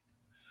barge.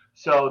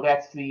 So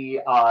that's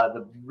the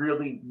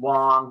really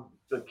long.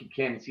 You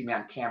can't even see me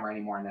on camera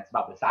anymore, and that's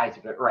about the size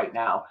of it right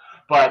now.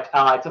 But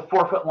it's a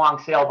 4-foot long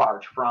sail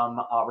barge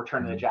from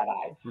Return of the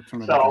Jedi.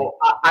 So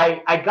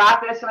I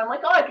got this, and I'm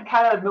like, I could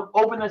kind of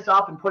open this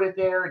up and put it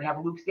there, and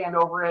have Luke stand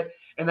over it.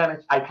 And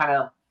then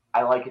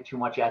I like it too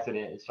much as it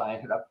is, so I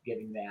ended up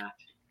getting that.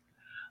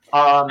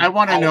 I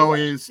want to know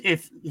is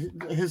if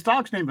his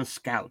dog's name is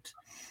Scout.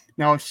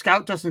 Now, if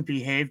Scout doesn't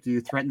behave, do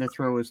you threaten to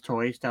throw his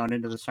toys down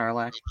into the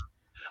Sarlacc?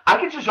 I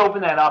could just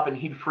open that up and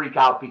he'd freak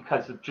out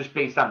because of just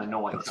based on the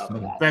noise of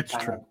that. That's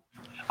true.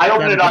 I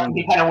opened it up and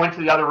he kind of went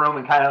to the other room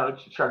and kind of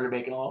started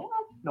making a little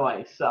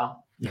noise. So,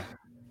 yeah.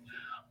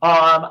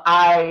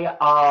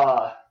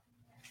 I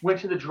went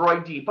to the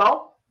Droid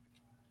Depot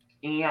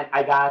and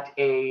I got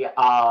a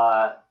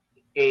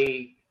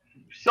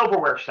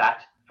silverware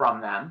set from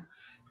them.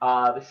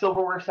 The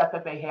silverware set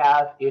that they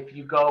have, if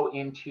you go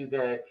into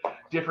the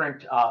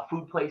different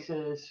food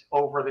places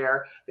over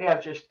there, they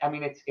have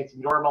it's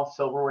normal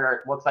silverware.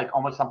 It looks like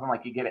almost something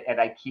like you get at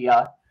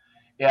IKEA,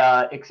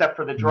 except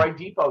for the Droid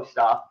Depot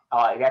stuff.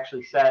 It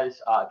actually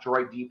says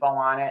Droid Depot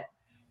on it.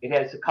 It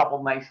has a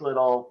couple nice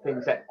little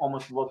things that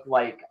almost look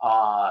like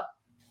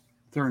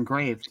they're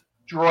engraved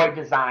droid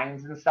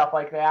designs and stuff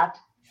like that.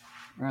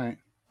 Right.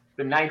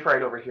 The knife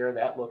right over here,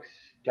 that looks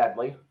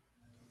deadly.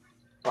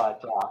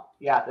 But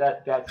yeah,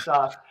 that's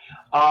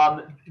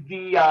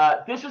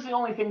this was the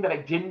only thing that I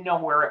didn't know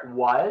where it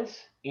was,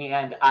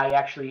 and I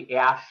actually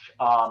asked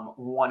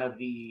one of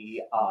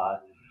the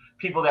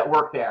people that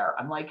work there.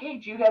 I'm like, hey,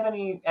 do you have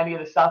any of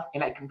the stuff?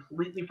 And I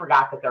completely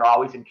forgot that they're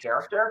always in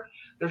character.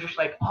 They're just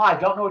like, oh, I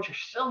don't know what your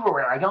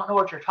silverware. I don't know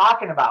what you're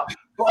talking about.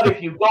 But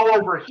if you go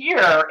over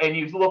here and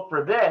you look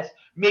for this,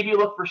 maybe you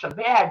look for some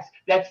bags.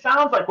 That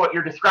sounds like what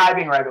you're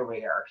describing right over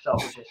here. So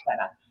it was just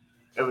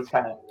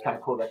kind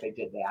of cool that they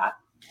did that.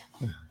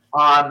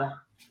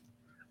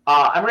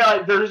 I'm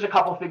realizing there's a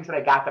couple of things that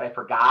I got that I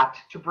forgot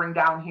to bring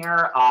down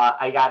here.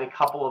 I got a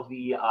couple of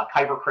the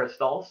kyber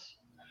crystals.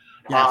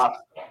 Yes.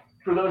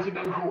 For those of you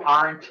who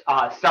aren't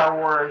Star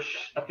Wars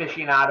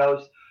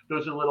aficionados,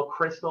 those are little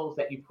crystals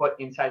that you put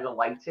inside the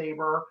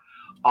lightsaber.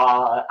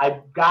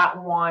 I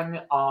got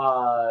one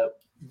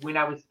when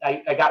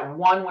I got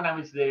one when I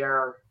was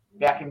there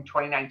back in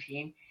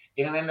 2019.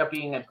 It ended up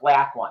being a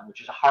black one,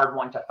 which is a hard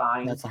one to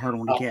find. That's a hard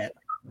one to get.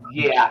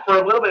 Yeah, for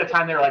a little bit of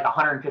time, they were like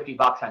 $150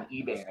 on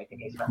eBay, and I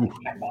think I spent like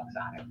 $10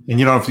 on it. And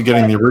you don't know if you're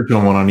getting the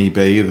original one on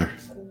eBay either.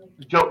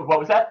 What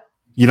was that?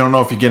 You don't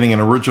know if you're getting an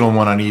original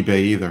one on eBay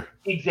either.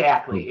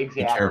 Exactly.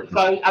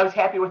 So I was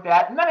happy with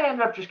that, and then I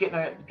ended up just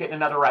getting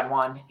another red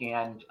one,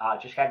 and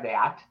just had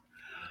that.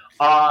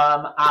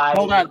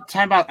 Hold on,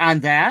 time out on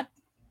that.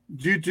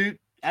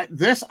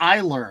 This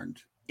I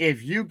learned.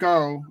 If you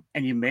go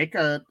and you make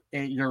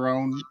your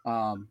own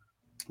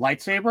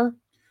lightsaber,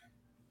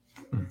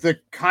 the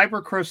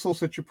kyber crystals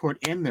that you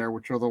put in there,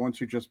 which are the ones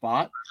you just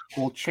bought,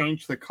 will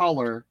change the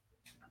color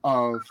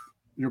of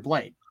your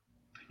blade.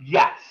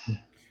 Yes.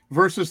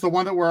 Versus the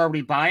one that we're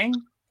already buying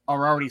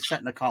are already set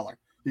in the color.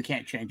 You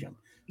can't change them.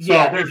 So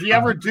Yeah, if you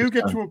ever do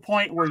get to a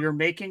point where you're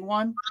making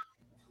one,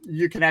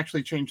 you can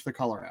actually change the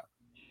color out.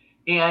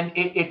 And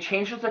it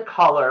changes the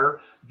color.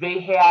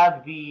 They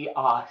have the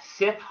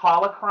Sith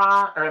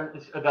holocron, or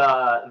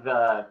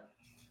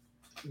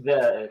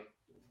the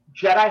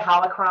Jedi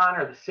holocron,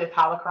 or the Sith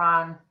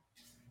holocron.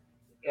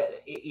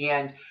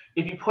 And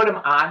if you put them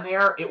on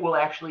there, it will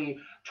actually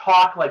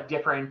talk like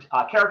different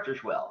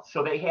characters will.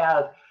 So they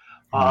have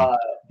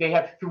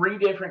three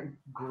different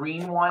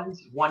green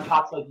ones. One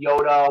talks like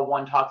Yoda,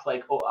 one talks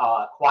like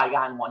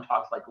Qui-Gon, one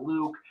talks like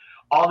Luke.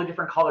 All the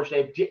different colors.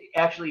 They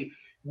actually,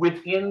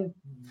 within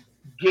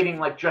getting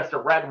like just a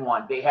red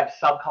one, they have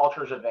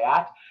subcultures of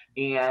that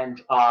and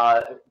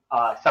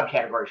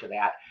subcategories of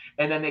that.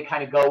 And then they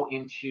kind of go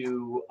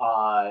into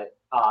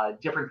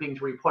different things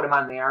where you put them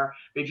on there.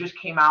 They just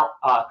came out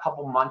a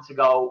couple months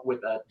ago with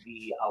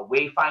the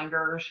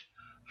Wayfinders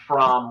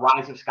from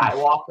Rise of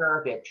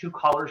Skywalker. They have two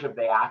colors of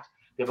that.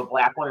 They have a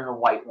black one and a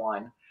white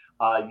one.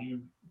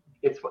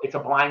 It's a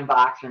blind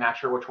box. You're not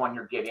sure which one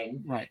you're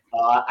getting. Right.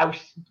 I was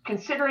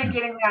considering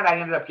getting that. I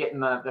ended up getting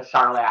the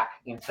Sarlacc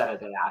instead of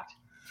that.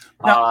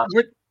 Now,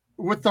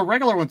 with the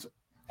regular ones,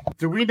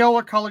 do we know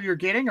what color you're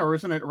getting, or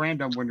isn't it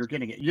random when you're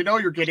getting it? You know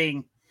you're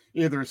getting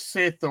either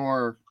Sith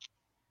or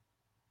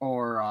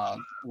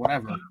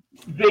whatever.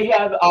 They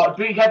have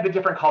the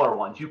different color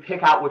ones. You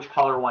pick out which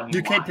color one you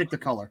want. Can't pick the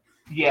color.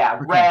 Yeah,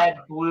 okay. Red,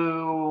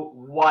 blue,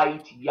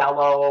 white,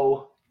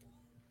 yellow,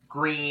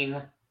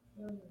 green.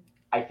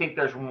 I think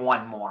there's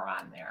one more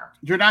on there.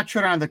 You're not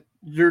sure of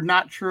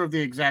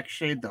the exact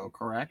shade though,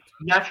 correct?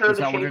 Not sure of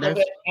the shade of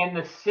it. And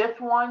the Sith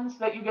ones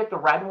that you get, the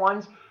red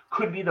ones,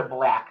 could be the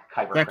black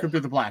kyber. That could be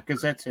the black,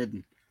 because that's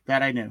hidden.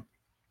 That I knew.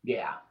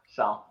 Yeah.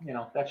 So,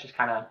 that's just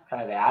kind of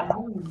that. The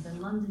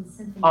London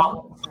Symphony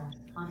Orchestra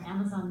on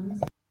Amazon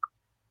Music.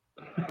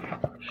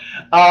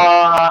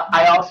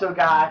 I also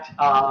got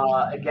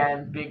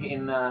again big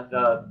in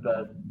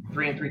the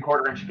 3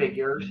 3/4 inch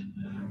figures.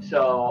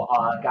 So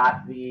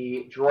got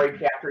the Droid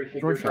Factory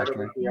figures right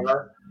over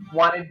here.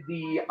 Wanted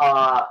the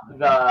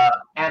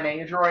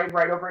MA droid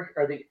right over,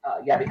 or the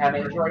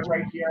MA droid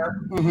right here,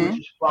 which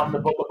is from the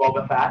Book of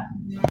Boba Fett.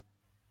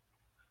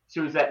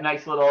 So it's that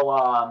nice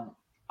little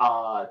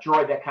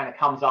droid that kind of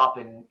comes up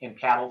and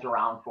paddles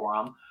around for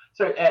him.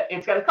 So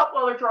it's got a couple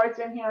other droids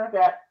in here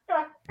that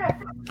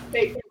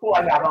they cool.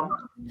 I have them,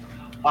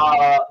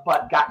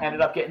 but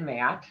ended up getting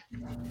that.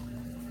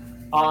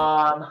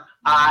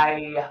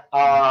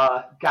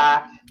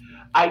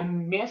 I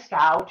missed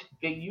out.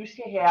 They used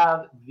to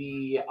have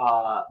the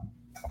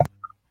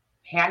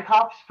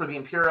handcuffs for the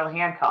Imperial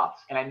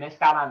handcuffs, and I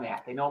missed out on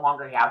that. They no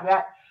longer have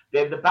that. They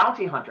have the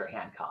Bounty Hunter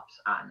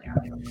handcuffs on there.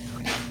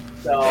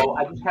 So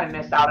I just kind of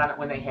missed out on it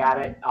when they had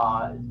it.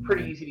 It's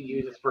pretty easy to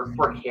use. It's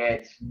for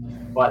kids,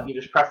 but you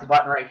just press the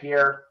button right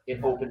here.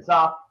 It opens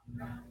up.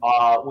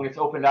 When it's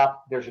opened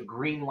up, there's a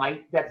green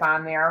light that's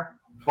on there.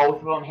 Both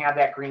of them have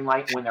that green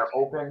light when they're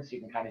open, so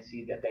you can kind of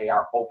see that they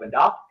are opened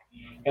up.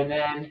 And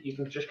then you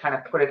can just kind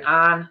of put it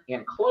on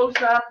and close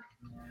them.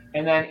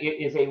 And then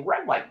it is a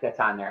red light that's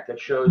on there that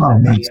shows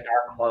that they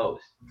are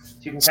closed.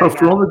 So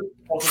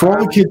for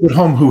all the kids at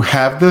home who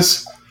have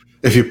this,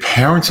 if your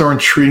parents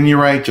aren't treating you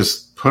right,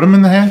 just put them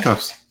in the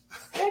handcuffs.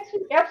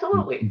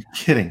 Absolutely. I'm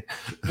kidding.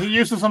 He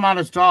uses them on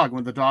his dog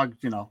when the dog,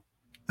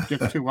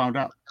 gets too wound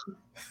up.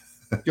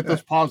 Get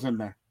those paws in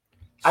there.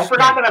 I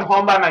forgot that I'm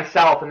home by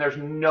myself, and there's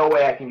no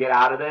way I can get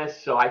out of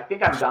this. So I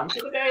think I'm done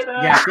for the day.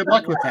 Then. Yeah, good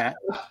luck with that.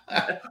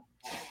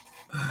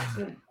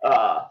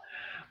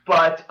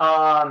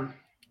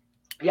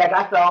 Yeah, I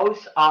got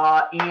those.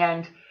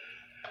 And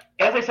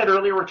as I said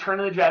earlier, Return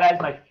of the Jedi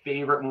is my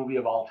favorite movie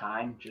of all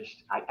time.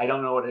 I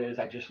don't know what it is.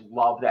 I just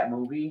love that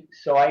movie.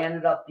 So I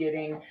ended up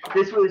getting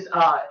this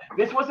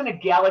wasn't a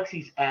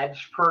Galaxy's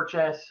Edge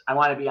purchase. I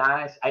want to be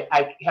honest.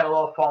 I had a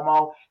little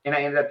FOMO, and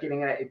I ended up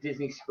getting it at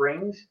Disney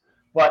Springs.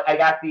 But I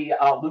got the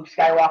Luke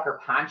Skywalker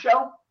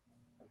poncho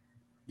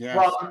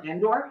from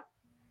Endor.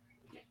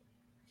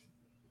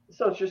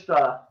 So it's just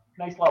a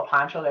nice little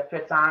poncho that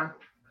fits on.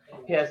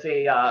 It has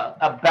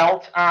a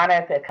belt on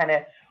it that kind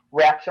of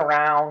wraps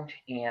around,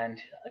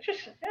 and it's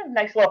just a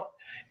nice little.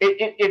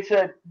 It's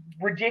a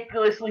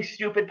ridiculously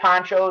stupid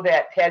poncho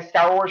that has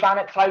Star Wars on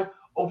it, so I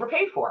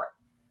overpaid for it.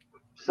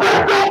 So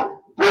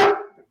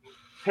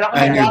your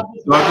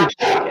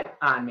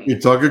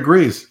dog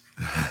agrees.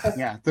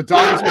 Yeah, the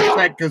dog is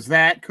upset because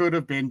that could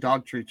have been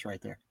dog treats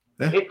right there.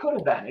 Yeah. It could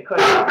have been. It could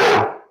have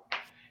been.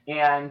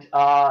 And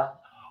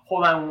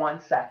hold on one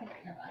second.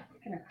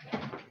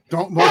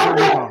 Don't muzzle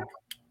your dog.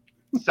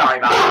 Sorry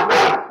about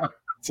that.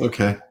 It's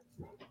okay.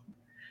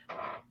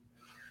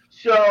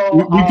 So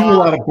we do a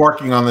lot of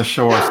barking on the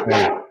show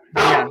ourselves.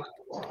 Yeah.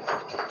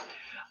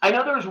 I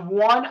know there's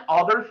one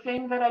other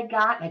thing that I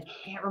got, and I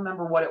can't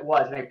remember what it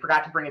was, and I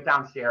forgot to bring it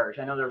downstairs.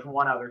 I know there's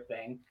one other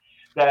thing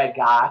that I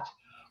got,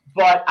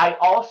 but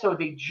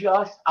they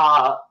just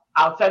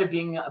outside of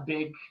being a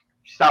big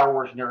Star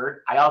Wars nerd,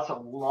 I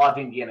also love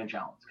Indiana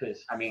Jones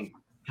because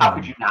how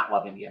could you not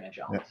love Indiana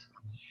Jones?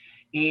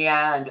 Yeah.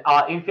 And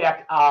in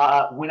fact,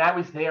 when I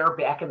was there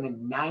back in the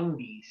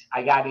 90s,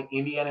 I got an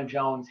Indiana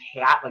Jones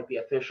hat, like the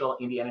official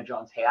Indiana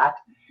Jones hat.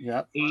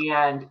 Yep.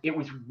 And it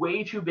was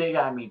way too big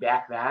on me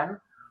back then,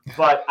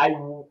 but I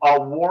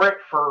wore it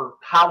for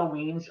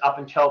Halloween's up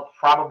until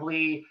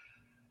probably,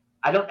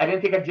 I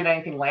didn't think I did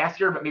anything last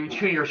year, but maybe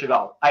 2 years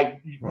ago.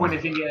 I went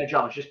as Indiana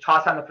Jones. Just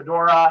toss on the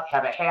fedora,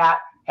 have a hat,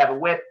 have a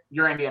whip,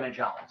 you're Indiana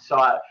Jones. So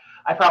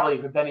I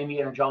probably have been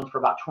Indiana Jones for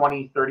about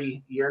 20,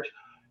 30 years.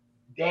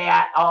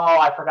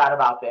 I forgot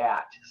about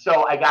that.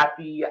 So I got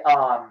the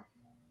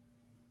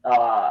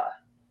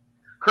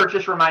Kurt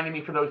just reminded me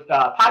for those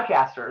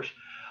podcasters.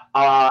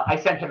 I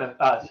sent him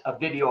a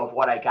video of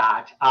what I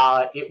got.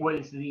 It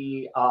was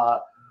the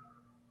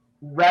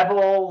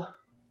Rebel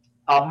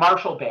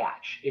Marshall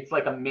badge. It's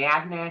like a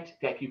magnet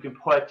that you can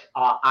put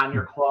on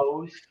your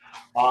clothes.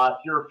 If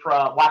you're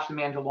watch The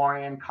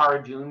Mandalorian,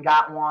 Cara Dune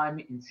got one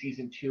in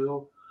season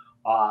 2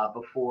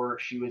 before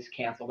she was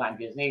canceled on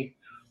Disney.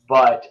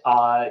 But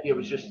it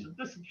was just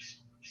this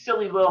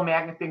silly little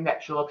magnet thing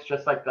that looks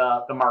just like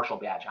the Marshall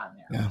badge on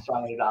there. Yeah. So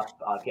I ended up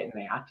getting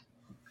that.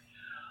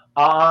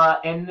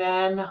 And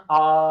then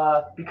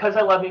because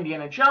I love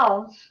Indiana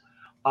Jones,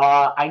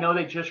 I know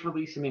they just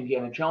released some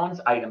Indiana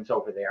Jones items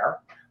over there.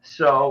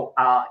 So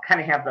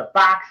kind of have the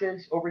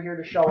boxes over here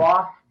to show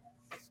off.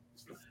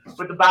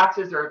 But the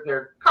boxes,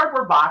 they're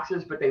cardboard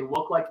boxes, but they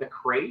look like the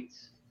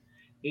crates.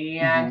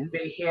 And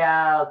they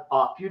have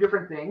a few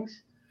different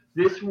things.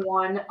 This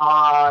one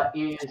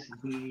is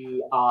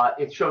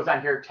it shows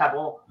on here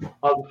Temple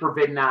of the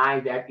Forbidden Eye.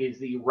 That is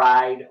the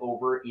ride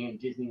over in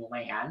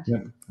Disneyland.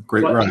 Yeah,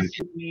 great ride.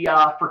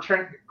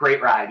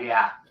 Great ride,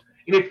 yeah.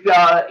 And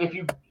if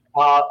you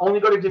only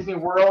go to Disney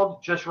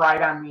World, just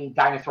ride on the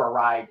dinosaur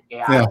ride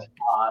at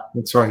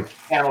that's right.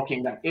 Animal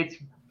Kingdom.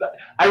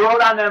 I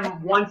rode on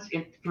them once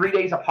in 3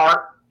 days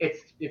apart.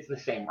 It's the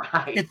same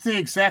ride. It's the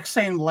exact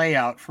same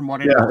layout from what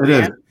it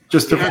is.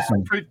 Just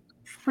different.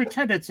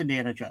 Pretend it's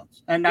Indiana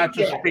Jones and not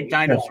just big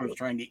dinosaurs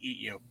trying to eat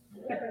you.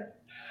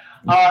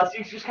 So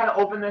you just kind of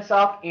open this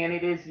up, and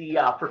it is the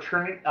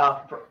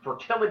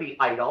fertility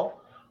idol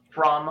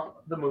from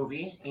the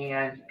movie,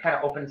 and kind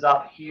of opens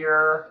up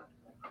here.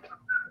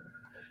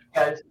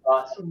 Has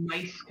some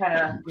nice kind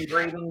of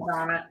engravings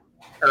on it,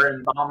 or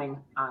embalming,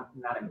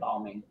 not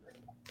embalming.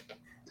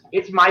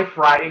 It's my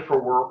Friday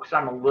for work, so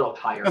I'm a little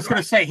tired. I was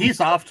going to say,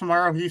 he's off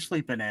tomorrow. He's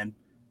sleeping in.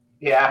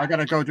 Yeah. I got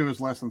to go do his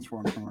lessons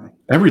for him tomorrow.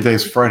 Every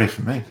day's Friday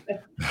for me.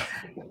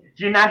 Do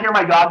you not hear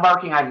my dog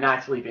barking? I'm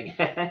not sleeping.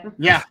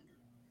 Yeah.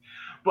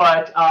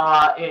 But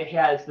it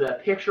has the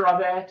picture of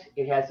it.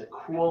 It has a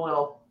cool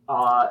little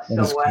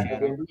silhouette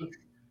of Indy.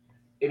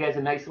 It has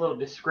a nice little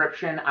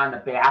description on the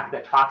back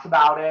that talks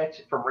about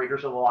it from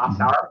Raiders of the Lost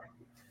Ark.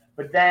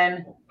 But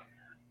then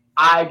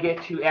I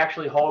get to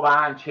actually hold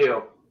on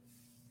to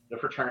the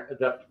fertility.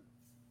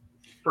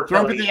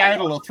 Throw me the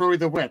idol, I'll throw you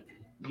the whip.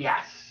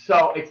 Yes.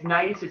 So it's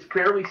nice. It's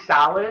fairly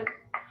solid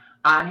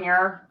on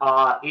here.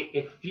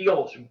 It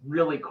feels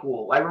really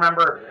cool. I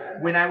remember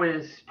when I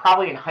was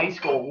probably in high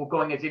school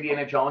going as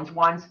Indiana Jones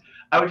once,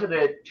 I went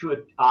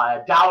to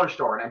a dollar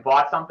store and I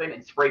bought something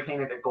and spray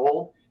painted it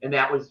gold. And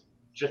that was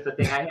just the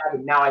thing I had.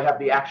 And now I have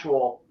the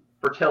actual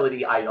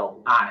fertility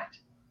idol on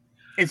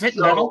it. Is it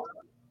metal?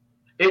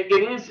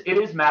 It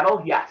is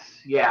metal. Yes.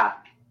 Yeah.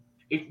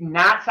 It's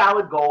not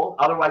solid gold.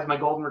 Otherwise, my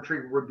golden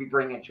retriever would be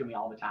bringing it to me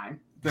all the time.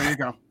 There you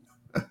go.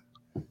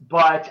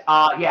 But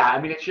yeah,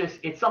 I mean,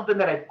 it's something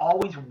that I've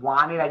always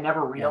wanted. I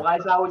never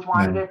realized I always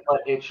wanted it,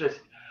 but it's just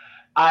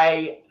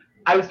I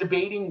was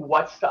debating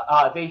what's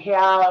they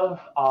have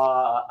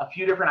a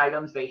few different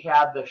items. They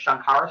have the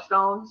Shankara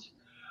stones,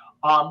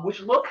 which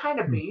look kind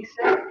of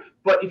basic,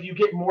 but if you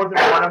get more than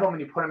one of them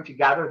and you put them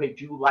together, they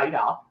do light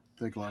up.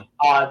 They glow.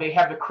 They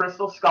have the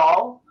crystal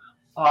skull.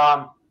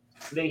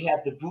 They have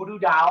the voodoo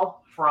doll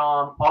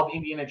of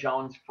Indiana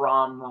Jones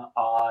from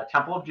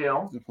Temple of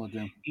Doom.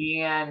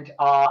 And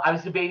I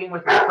was debating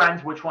with my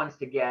friends which ones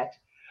to get.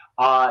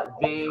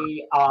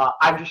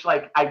 I'm just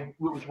like, it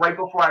was right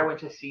before I went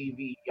to see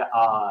the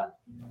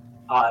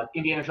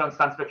Indiana Jones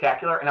Stunt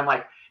Spectacular, and I'm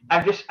like,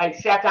 I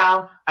sat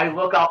down, I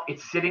look up,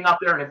 it's sitting up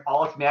there, and in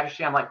all its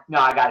majesty, I'm like, no,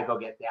 I got to go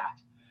get that.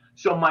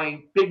 So my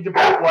big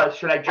debate was,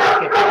 should I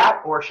just get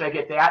that, or should I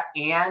get that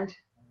and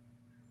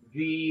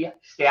the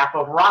Staff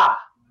of Ra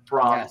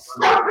from? Yes.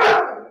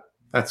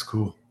 That's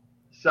cool.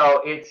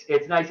 So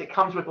it's nice. It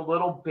comes with a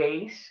little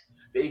base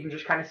that you can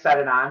just kind of set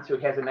it on. So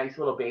it has a nice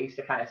little base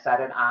to kind of set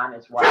it on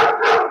as well.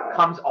 It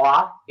comes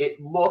off.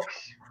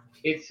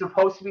 It's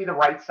supposed to be the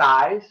right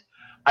size.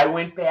 I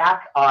went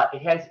back.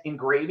 It has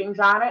engravings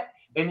on it,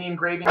 and the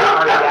engravings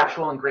are the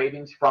actual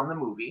engravings from the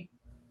movie.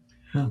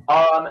 It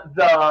has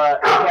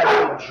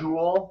the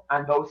jewel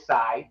on both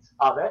sides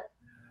of it.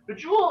 The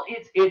jewel,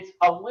 it's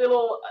a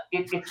little,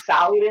 it's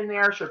solid in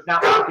there, so it's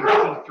not like you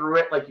can see through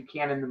it like you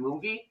can in the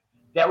movie.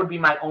 That would be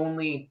my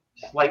only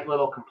slight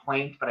little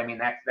complaint, but I mean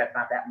that's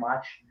not that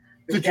much.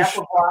 Did you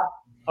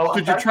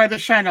try to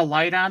shine a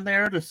light on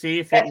there to see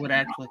if it would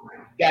actually?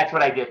 That's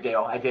what I did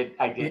do. I did.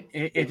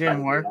 It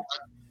didn't work.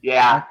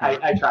 Yeah, okay.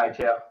 I tried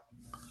to.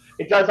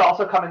 It does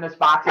also come in this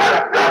box.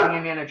 All the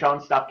Indiana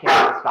Jones stuff came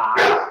in this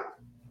box.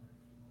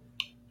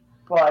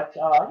 But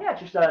yeah,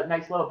 just a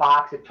nice little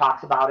box. It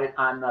talks about it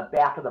on the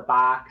back of the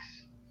box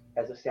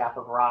as a Staff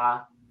of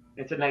Ra.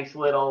 It's a nice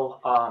little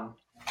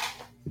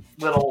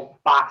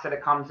box that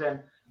it comes in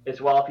as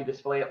well if you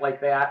display it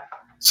like that.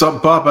 So,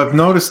 Bob, I've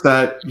noticed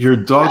that your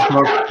dog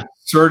barks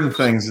certain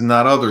things and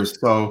not others.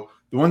 So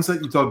the ones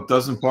that your dog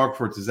doesn't bark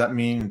for, does that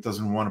mean it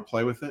doesn't want to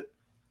play with it?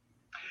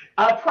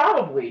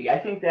 Probably. I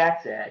think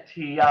that's it.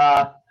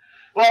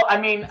 Well,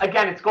 I mean,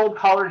 again, it's gold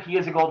colored. He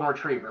is a golden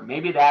retriever.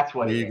 Maybe that's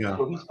what it is.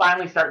 So he's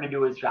finally starting to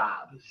do his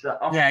job. So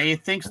yeah, he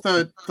thinks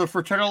the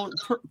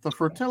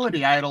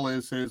fertility idol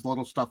is his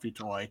little stuffy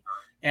toy,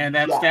 and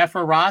that Staff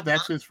of Ra,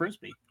 that's his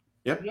frisbee.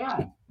 Yep.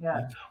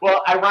 Yeah.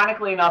 Well,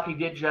 ironically enough, he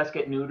did just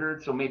get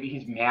neutered, so maybe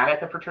he's mad at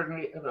the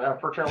fertility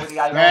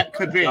idol. That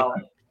could be. So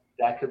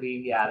that could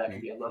be. Yeah, that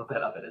could be a little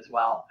bit of it as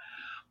well.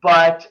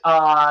 But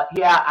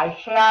yeah, I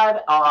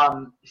had.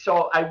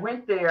 So I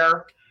went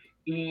there.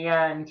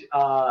 And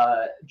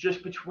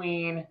just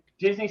between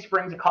Disney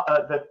Springs,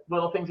 the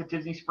little things at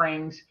Disney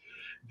Springs,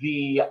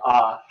 the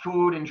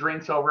food and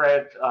drinks over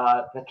at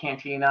the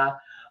cantina,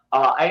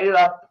 I ended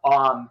up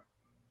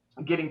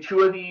getting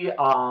 2 of the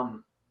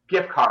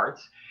gift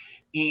cards.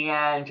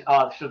 And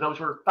so those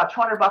were about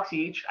 $200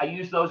 each. I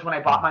used those when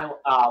I bought my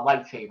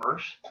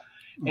lightsabers.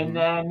 Mm-hmm. And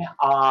then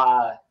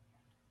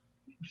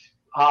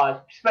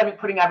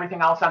putting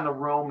everything else on the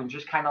room and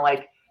just kind of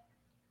like,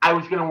 I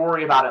was going to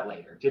worry about it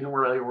later. Didn't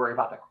really worry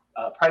about the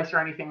price or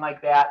anything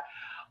like that.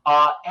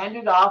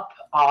 Ended up,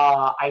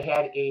 I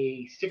had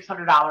a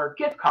 $600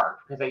 gift card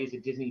because I used a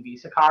Disney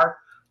Visa card.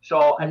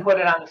 So I put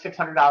it on the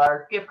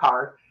 $600 gift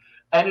card.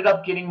 Ended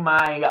up getting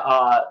my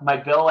my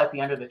bill at the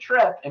end of the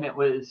trip, and it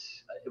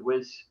was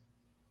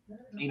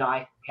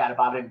I had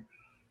about a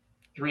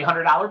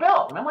 $300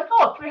 bill, and I'm like,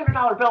 oh,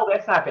 $300 bill,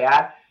 that's not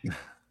bad.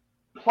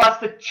 Plus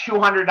the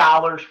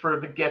 $200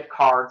 for the gift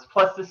cards,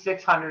 plus the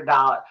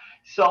 $600.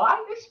 So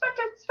I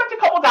spent a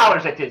couple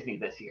dollars at Disney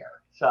this year.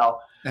 So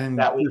and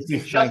that was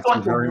just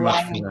going to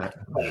one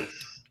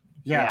place.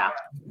 Yeah.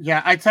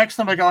 I text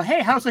him. I go,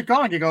 hey, how's it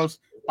going? He goes,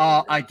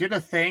 I did a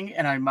thing,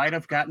 and I might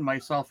have gotten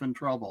myself in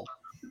trouble.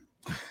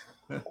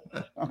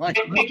 I'm like,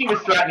 Mickey was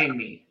threatening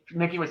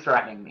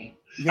me.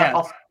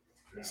 Yeah.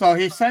 So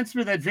he sends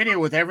me that video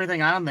with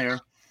everything on there.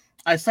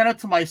 I sent it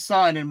to my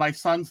son, and my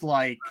son's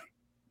like,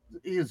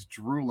 he is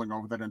drooling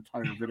over that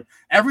entire video.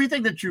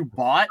 Everything that you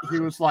bought, he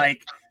was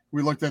like,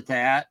 we looked at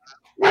that.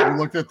 We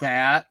looked at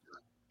that.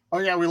 Oh,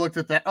 yeah, we looked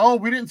at that. Oh,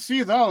 we didn't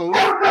see those.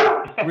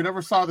 We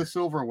never saw the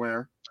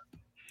silverware.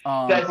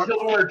 That's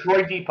silverware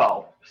Droid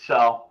Depot.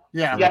 So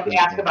yeah, you have to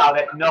ask about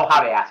it, know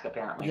how to ask,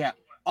 apparently. Yeah.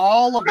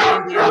 All of the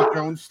Indiana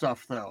Jones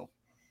stuff, though,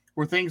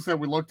 were things that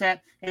we looked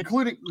at,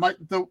 including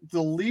the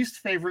least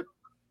favorite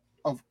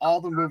of all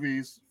the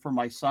movies for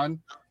my son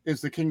is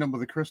The Kingdom of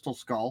the Crystal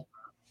Skull.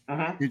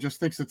 Mm-hmm. He just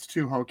thinks it's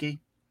too hokey.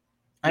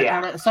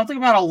 Something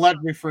about a lead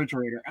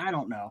refrigerator. I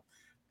don't know.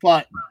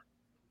 But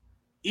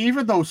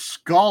even those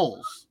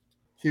skulls,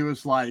 he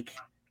was like,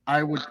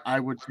 I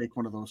would take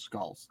one of those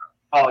skulls.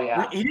 Oh,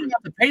 yeah. He didn't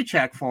have the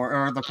paycheck for it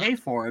or the pay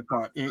for it,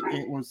 but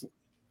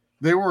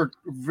they were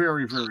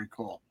very, very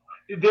cool.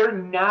 They're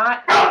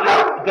not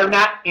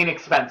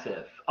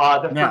inexpensive.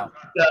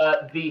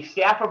 The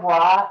Staff of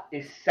Ra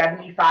is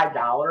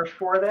 $75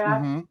 for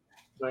that. Mm-hmm.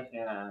 But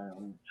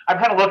I'm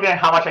kind of looking at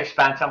how much I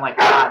spent. So I'm like,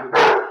 God,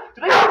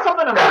 Do they put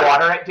something in the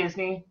water at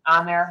Disney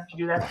on there to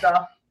do that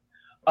stuff?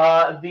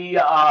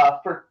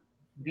 For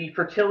the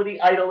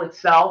fertility idol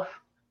itself,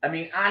 I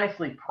mean,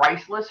 honestly,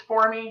 priceless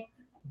for me.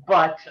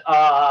 But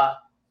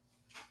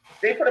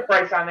they put a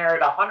price on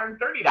there at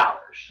 $130.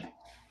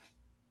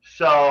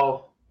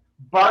 So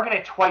bargain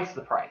at twice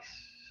the price,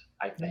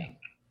 I think.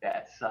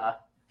 That's yeah,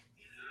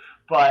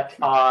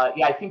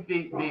 I think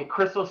the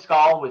crystal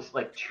skull was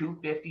like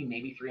 $250,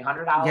 maybe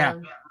 $300 on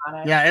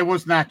it. Yeah, it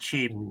was not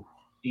cheap.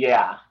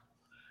 Yeah.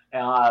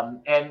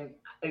 And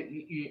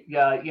you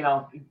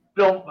know,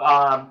 Bill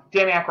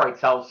Dan Aykroyd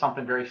sells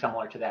something very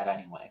similar to that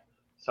anyway.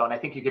 So, and I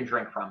think you can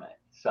drink from it.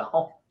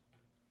 So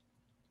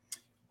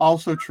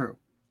Also true.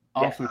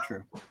 Also Yes.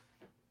 true.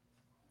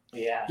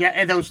 yeah. Yeah,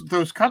 and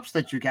those cups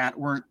that you got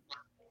were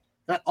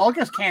that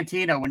August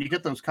Cantina. When you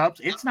get those cups,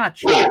 it's not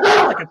cheap. It's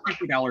like a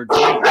 $50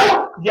 drink.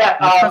 Yeah,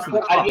 Because of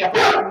the cup.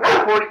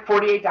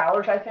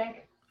 $48, I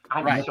think.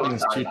 I'm Right. so Nothing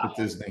is sorry cheap about at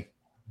that. Disney.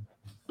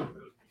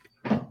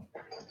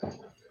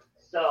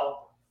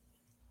 So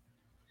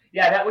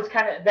yeah, that was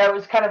kind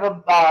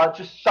of a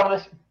just some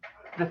of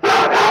the things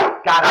that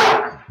I got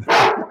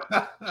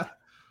on there.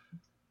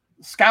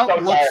 Scout So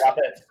sorry about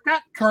it.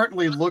 Scott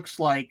currently looks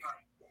like,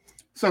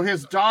 so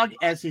his dog,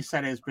 as he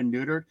said, has been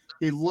neutered.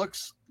 He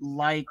looks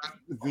like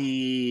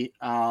the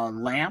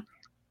lamp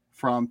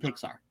from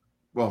Pixar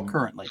Well,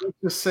 currently.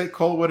 just say,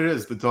 call it what it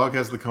is. The dog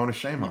has the cone of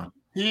shame on.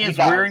 He He is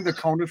does. wearing the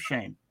cone of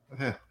shame.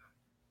 Yeah,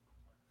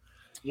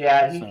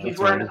 Yeah, So he's that's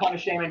wearing right. the cone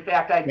of shame. In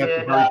fact, I that's a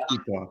did very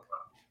cute dog.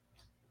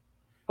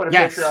 put a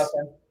Yes. picture of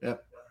him.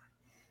 Yep.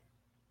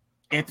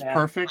 It's Yeah.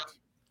 perfect.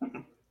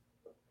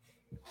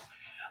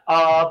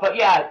 But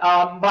yeah,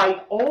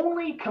 my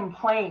only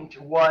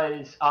complaint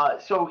was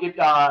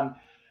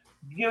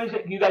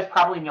you guys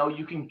probably know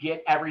you can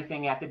get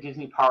everything at the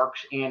Disney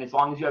parks, and as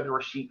long as you have the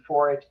receipt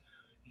for it,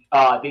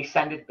 they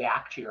send it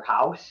back to your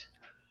house.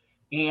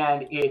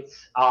 And it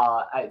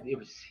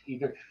was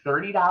either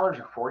 $30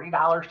 or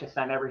 $40 to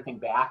send everything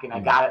back, and I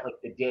got it like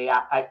the day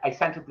I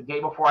sent it the day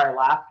before I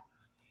left,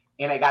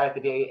 and I got it the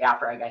day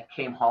after I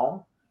came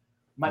home.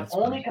 My That's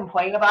only fine.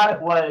 complaint about it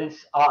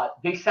was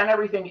they sent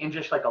everything in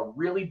just like a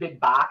really big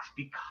box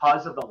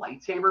because of the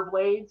lightsaber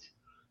blades.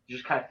 You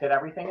just kind of fit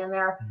everything in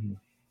there,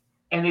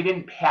 and they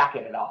didn't pack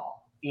it at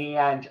all.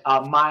 And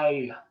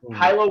my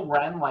Kylo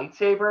Ren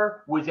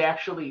lightsaber was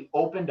actually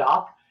opened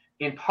up,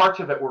 and parts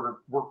of it were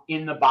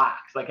in the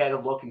box. Like I had to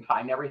look and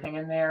find everything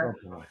in there.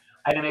 Oh, boy.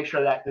 I had to make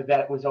sure that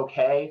it was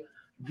okay.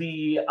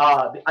 The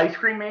ice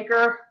cream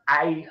maker,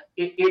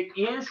 it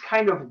is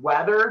kind of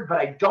weathered, but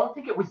I don't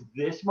think it was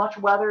this much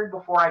weathered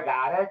before I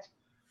got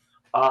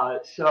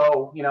it.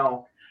 So you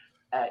know,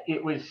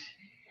 it was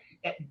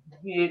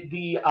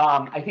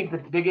I think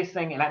the biggest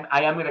thing, and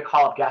I am going to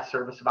call up guest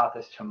service about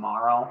this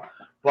tomorrow.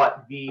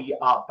 But the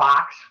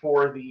box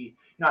for the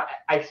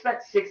I spent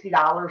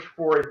 $60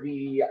 for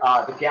the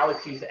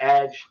Galaxy's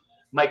Edge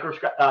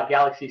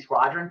Galaxy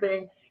Squadron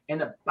thing. And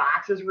the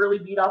box is really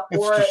beat up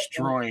for It's it.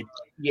 destroyed.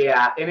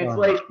 Yeah, and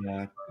it's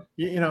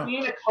you know,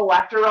 being a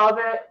collector of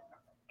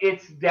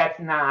it, that's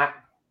not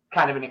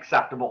kind of an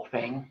acceptable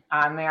thing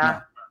on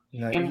there.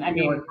 And I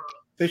mean,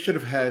 they should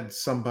have had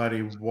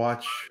somebody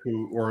watch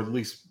or at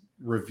least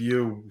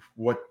review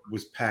what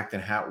was packed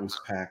and how it was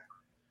packed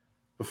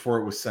before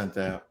it was sent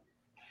out.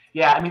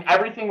 Yeah, I mean,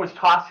 everything was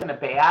tossed in a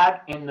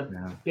bag, and the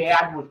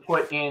bag was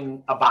put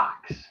in a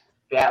box.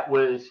 It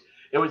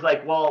was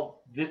like, well,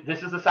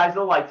 this is the size of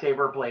the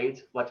lightsaber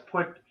blades. Let's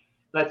put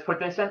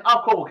this in.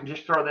 Oh, cool. We can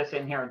just throw this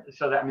in here.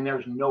 So that, I mean,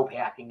 there's no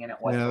packing in it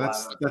whatsoever.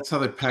 Yeah, that's how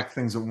they pack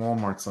things at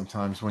Walmart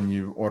sometimes when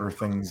you order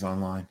things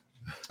online.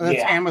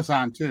 That's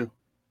Amazon too.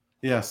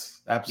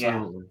 Yes,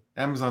 absolutely.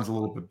 Yeah. Amazon's a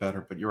little bit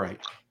better, but you're right.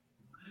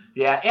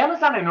 Yeah,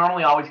 Amazon I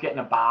normally always get in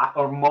a box,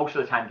 or most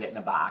of the time get in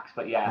a box.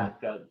 But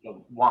the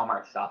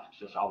Walmart stuff is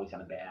just always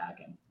in a bag.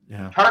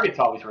 And Target's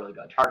always really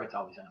good. Target's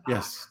always in a box.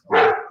 Yes.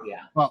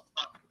 Yeah. Well,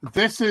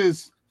 this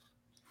is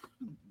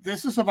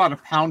about a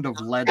pound of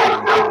lead.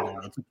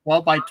 It's a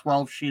 12 by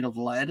 12 sheet of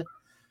lead.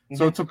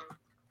 So it's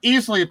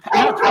it's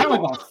probably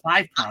about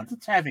 5 pounds.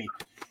 It's heavy.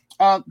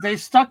 They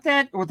stuck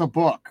that with a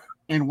book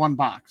in one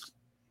box.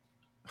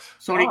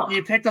 So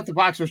you picked up the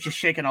box, it was just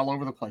shaking all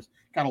over the place.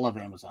 Gotta love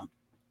Amazon.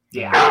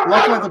 Yeah.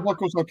 Luckily, the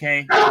book was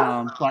okay.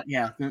 But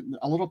yeah,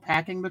 a little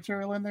packing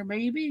material in there,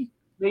 maybe.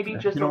 Maybe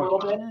just a little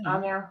bit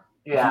on there.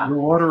 Yeah. If you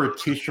order a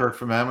T-shirt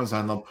from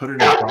Amazon, they'll put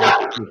it in a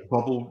box with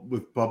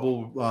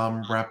bubble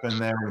wrap in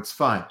there, and it's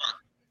fine.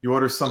 You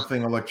order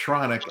something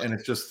electronic, and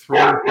it's just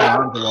thrown in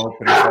an envelope,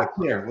 and it's like,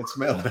 here, let's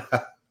mail it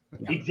out.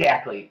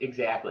 Exactly.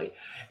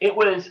 It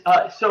was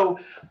a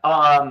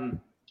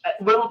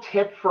little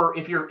tip for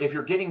if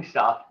you're getting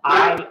stuff.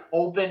 I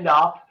opened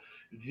up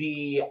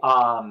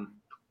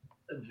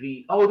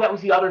that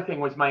was the other thing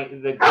was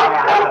the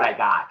glass that I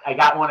got. I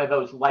got one of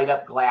those light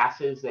up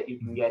glasses that you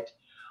can get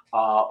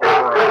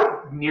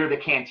over near the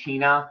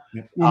cantina.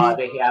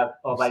 They have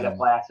light up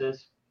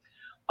glasses.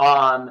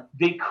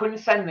 They couldn't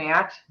send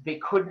that. They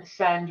couldn't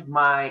send the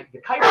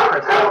Kyber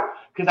crystal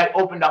because I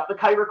opened up the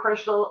Kyber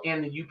crystal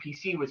and the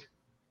UPC was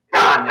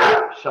on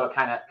there, so it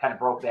kind of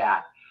broke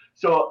that.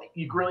 So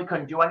you really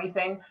couldn't do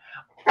anything.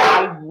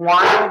 I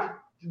wanted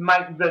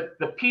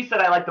the piece that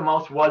I liked the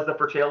most was the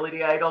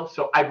fertility idol.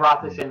 So I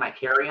brought this in my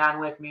carry-on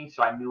with me,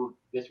 so I knew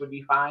this would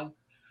be fine.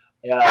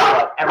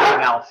 But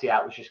everything else, yeah,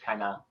 it was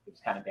kind of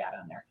bad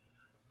on there.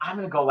 I'm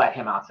gonna go let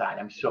him outside.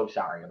 I'm so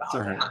sorry about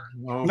Sorry. that.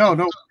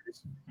 No.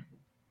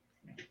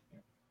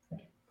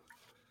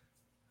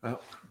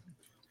 Well,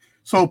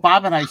 So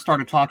Bob and I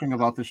started talking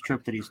about this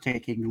trip that he's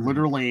taking.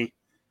 Literally,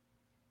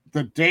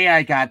 the day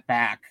I got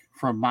back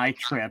from my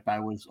trip, I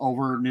was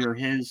over near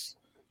his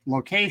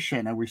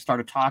location, and we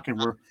started talking.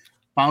 We're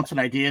bouncing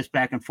ideas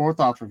back and forth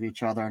off of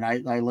each other, and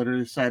I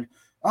literally said,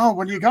 "Oh,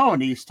 when are you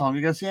going?" He's told me,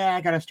 he goes, "Yeah,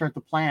 I got to start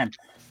the plan."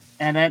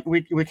 And then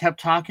we kept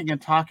talking,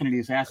 and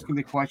he's asking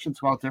me questions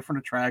about different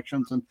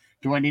attractions, and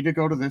do I need to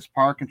go to this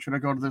park, and should I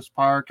go to this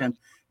park, and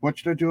what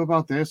should I do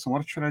about this, and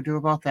what should I do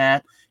about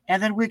that?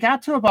 And then we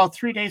got to about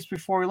 3 days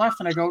before we left,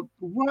 and I go,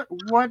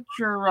 what's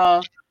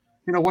your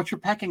what's your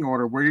pecking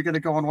order? Where are you going to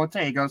go on what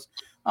day? He goes,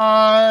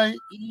 I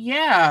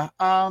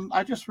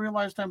just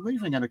realized I'm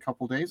leaving in a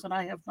couple days, and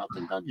I have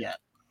nothing done yet.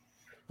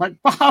 Like,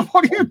 Bob,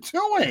 what are you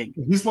doing?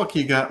 he's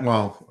lucky he got,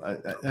 well,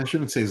 I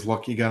shouldn't say he's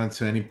lucky he got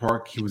into any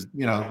park. He was,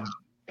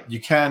 you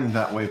can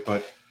that way,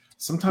 but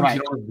sometimes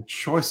you don't have the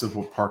choice of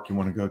what park you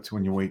want to go to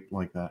when you wait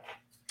like that.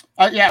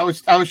 I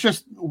was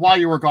just, while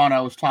you were gone,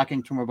 I was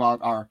talking to him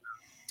about our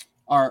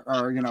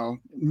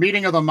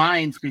meeting of the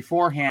minds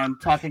beforehand,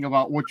 talking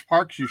about which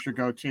parks you should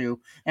go to,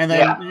 and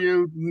then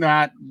you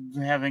not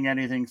having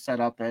anything set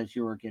up as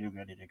you were getting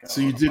ready to go.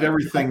 So you did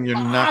everything you're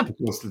not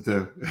supposed to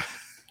do.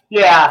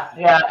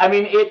 Yeah. I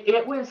mean,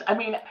 it was. I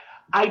mean,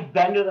 I've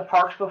been to the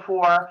parks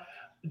before.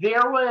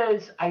 There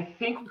was, I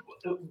think,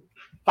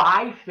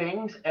 5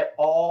 things at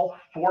all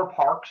 4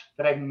 parks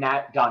that I've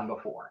not done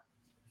before.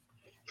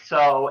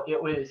 So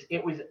it was.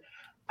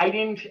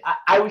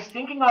 I was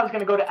thinking I was going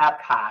to go to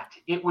Epcot.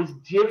 It was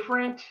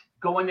different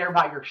going there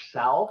by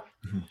yourself.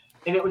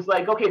 And it was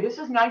like, okay, this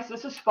is nice.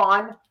 This is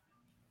fun.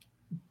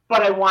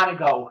 But I want to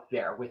go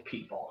there with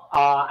people.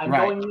 I'm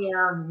going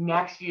there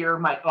next year.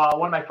 One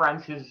of my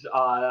friends, his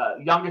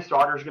youngest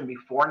daughter is going to be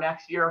 4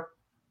 next year.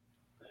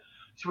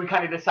 So we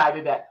kind of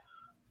decided that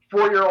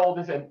 4-year-old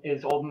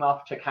is old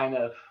enough to kind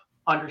of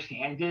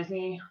understand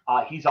Disney.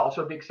 He's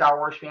also a big Star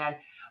Wars fan.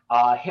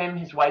 Him,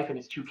 his wife, and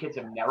his 2 kids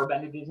have never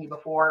been to Disney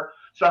before.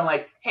 So I'm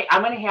like, hey,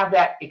 I'm going to have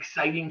that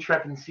exciting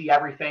trip and see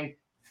everything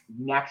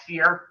next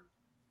year.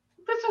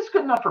 This is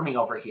good enough for me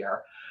over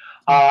here.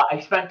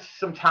 I spent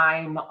some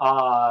time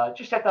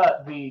just at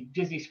the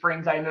Disney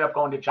Springs. I ended up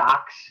going to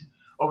Jock's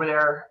over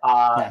there.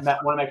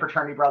 Met one of my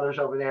fraternity brothers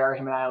over there.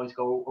 Him and I always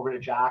go over to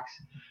Jock's.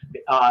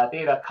 They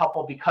had a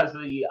couple, because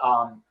of the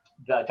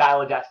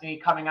Dial of Destiny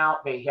coming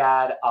out, they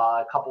had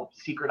a couple of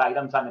secret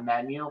items on the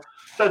menu.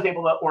 So I was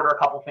able to order a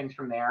couple things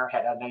from there.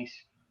 Had a nice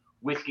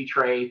whiskey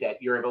tray that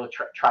you're able to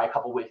try a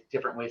couple with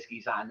different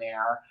whiskeys on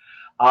there.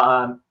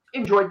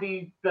 Enjoyed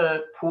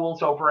the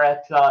pools over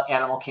at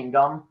Animal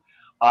Kingdom.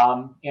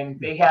 And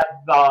they had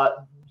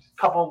a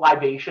couple of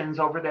libations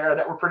over there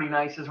that were pretty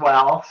nice as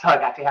well. So I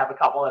got to have a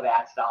couple of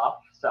that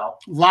stuff. So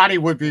Lottie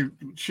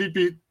she'd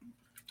be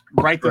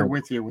right there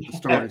with you with the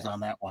stories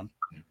on that one.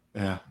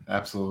 Yeah,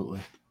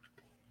 absolutely.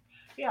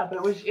 Yeah, but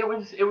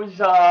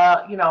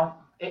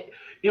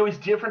it was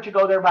different to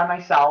go there by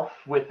myself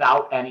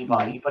without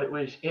anybody. But it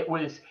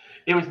was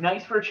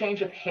nice for a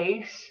change of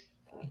pace.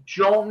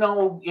 Don't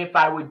know if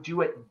I would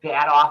do it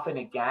that often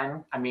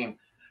again. I mean,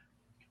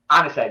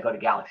 honestly, I'd go to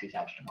Galaxy's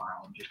Edge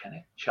tomorrow and just kind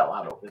of chill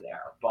out over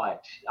there.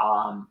 But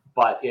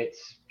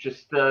it's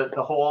just the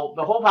whole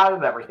vibe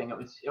of everything. It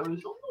was a little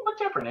bit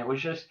different. It was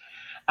just,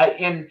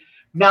 and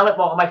now that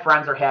all my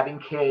friends are having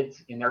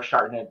kids and they're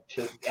starting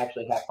to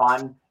actually have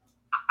fun,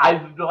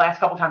 the last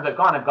couple times I've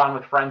gone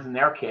with friends and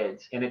their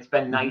kids, and it's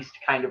been nice to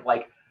kind of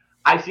like,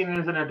 I've seen it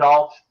as an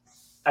adult.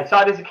 I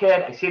saw it as a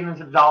kid. I see it as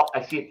an adult.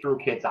 I see it through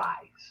a kid's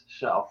eyes.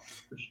 So,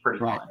 which is pretty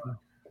fun.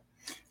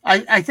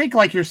 I think,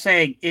 like you're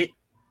saying,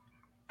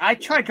 I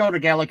tried going to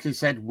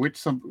Galaxy's Edge with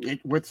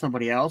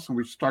somebody else, and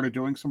we started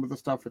doing some of the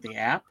stuff with the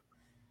app.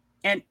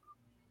 And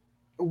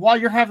while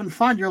you're having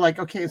fun, you're like,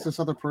 okay, is this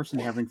other person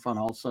having fun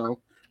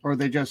also? Or are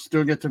they just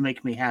doing it to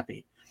make me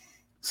happy?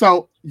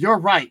 So you're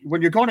right.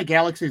 When you're going to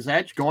Galaxy's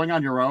Edge, going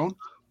on your own,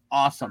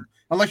 awesome.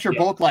 Unless you're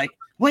both like,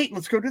 wait,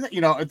 let's go do that.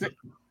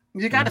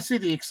 You got to see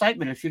the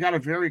excitement. If you got a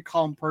very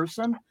calm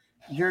person,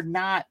 you're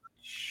not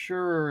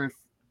sure if,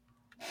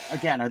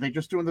 again, are they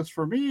just doing this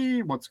for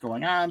me? What's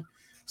going on?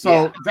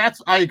 So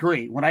I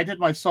agree. When I did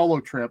my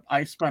solo trip,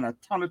 I spent a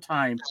ton of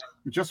time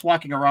just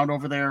walking around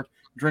over there,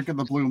 drinking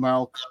the blue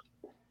milk,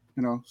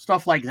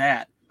 stuff like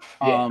that.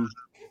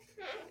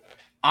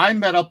 I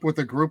met up with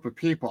a group of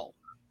people.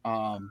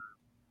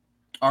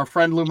 Our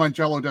friend Lou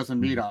Mangello does a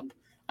meetup.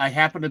 I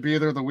happened to be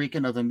there the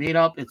weekend of the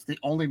meetup. It's the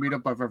only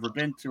meetup I've ever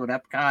been to at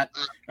Epcot.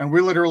 And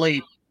we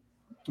literally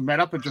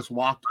met up and just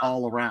walked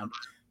all around.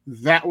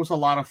 That was a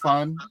lot of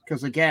fun.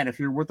 Because again,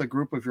 if you're with a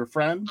group of your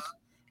friends,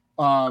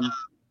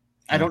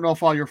 I don't know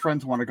if all your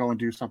friends want to go and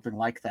do something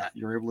like that.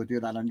 You're able to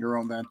do that on your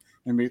own then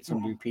and meet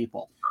some new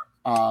people.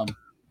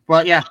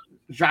 But yeah,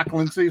 Jacques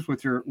Lindsay's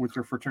with your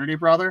fraternity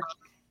brother.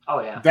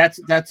 Oh yeah. That's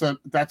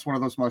one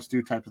of those must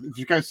do type of things. Did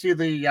you guys see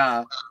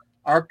the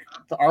arc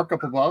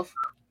up above?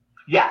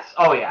 Yes.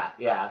 Oh yeah.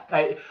 Yeah.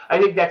 I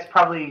think that's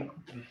probably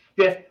the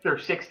fifth or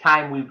sixth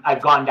time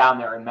I've gone down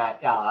there and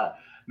met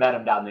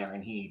him down there,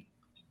 and he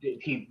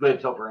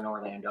lives over in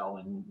Orlando,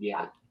 and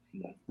yeah.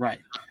 Right.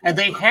 And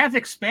they have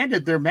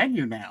expanded their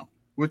menu now,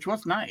 which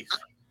was nice.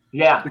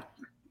 Yeah.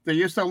 They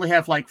used to only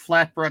have like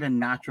flatbread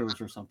and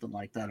nachos or something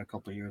like that a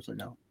couple of years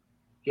ago.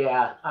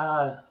 Yeah.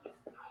 I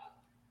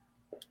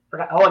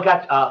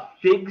got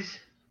figs,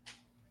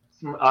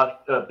 some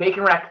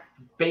bacon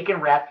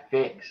wrapped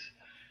figs.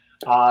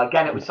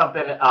 Again, it was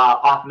something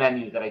off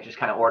menu that I just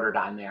kind of ordered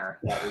on there.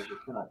 That was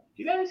just do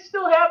you guys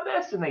still have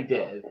this? And they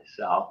did.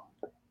 So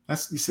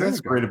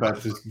that's great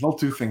about this. They'll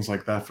do things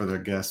like that for their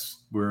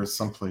guests, whereas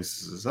some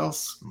places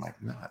else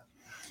might not.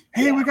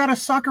 Hey, we got a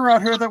sucker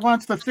out here that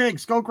wants the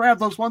figs. Go grab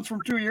those ones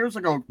from 2 years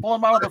ago. Pull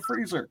them out of the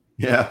freezer.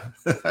 Yeah.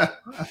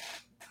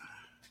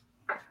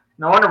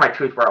 No wonder my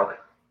tooth broke.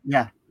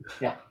 Yeah.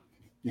 Yeah.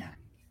 Yeah.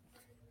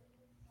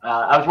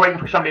 I was waiting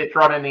for somebody to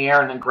throw it in the air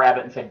and then grab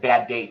it and say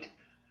bad date.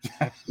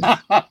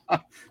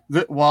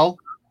 Well,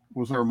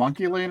 was there a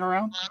monkey laying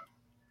around?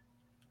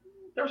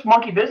 There was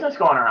monkey business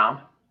going around.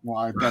 Well,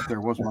 I bet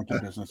there was monkey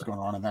business going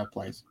on in that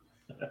place.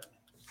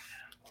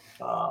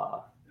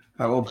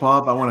 Well,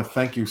 Bob, I want to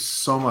thank you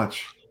so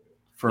much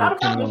for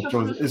coming on the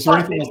show. Is there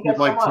anything else you'd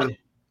like to?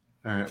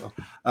 All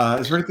right.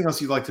 Is there anything else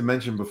you'd like to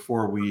mention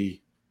before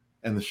we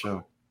end the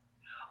show?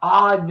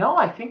 No,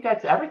 I think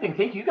that's everything.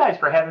 Thank you guys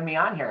for having me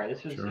on here.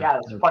 This was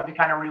it's fun to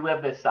kind of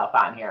relive this stuff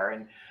on here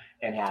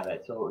and have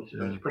it. So it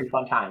was a pretty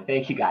fun time.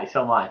 Thank you guys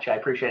so much. I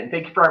appreciate it. And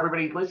thank you for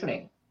everybody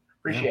listening.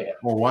 Appreciate it.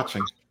 We're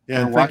watching.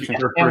 Yeah, and thank you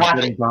for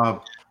getting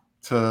Bob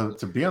to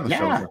be on the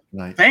show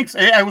tonight. Thanks.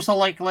 It was a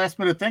last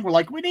minute thing. We're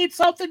like, we need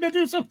something to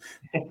do some.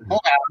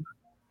 Hold on,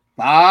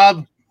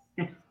 Bob.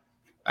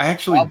 I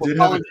actually did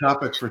have a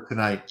topic for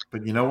tonight,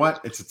 but you know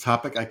what? It's a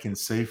topic I can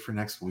save for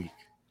next week.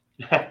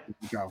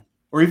 Go.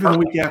 Or even the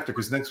week after,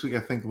 because next week I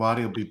think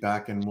Lottie will be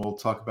back and we'll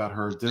talk about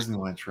her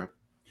Disneyland trip.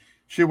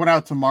 She went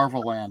out to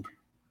Marvel Land.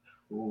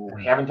 Ooh,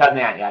 haven't done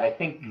that yet. I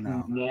think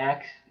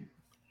next.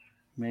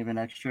 Maybe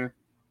next year.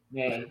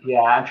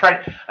 Yeah, I'm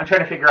trying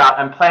to figure out.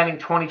 I'm planning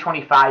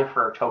 2025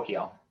 for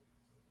Tokyo.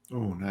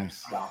 Oh,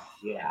 nice. So,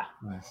 yeah.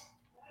 Nice.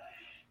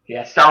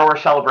 Yeah, Star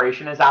Wars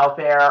Celebration is out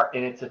there,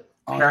 and it's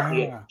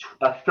apparently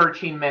a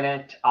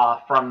 13-minute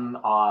from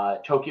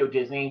Tokyo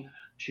Disney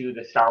to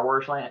the Star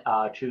Wars land,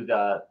 to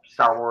the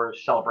Star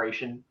Wars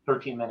Celebration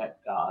 13-minute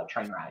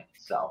train ride.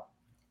 So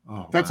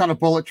that's on a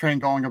bullet train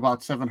going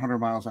about 700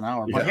 miles an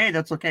hour. But hey,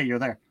 that's okay. You're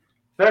there.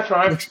 That's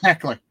right.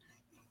 Exactly.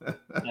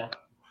 Yeah.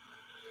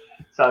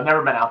 So I've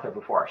never been out there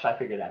before, so I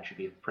figured that should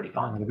be pretty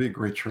fun. It'll be a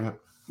great trip.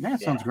 Yeah,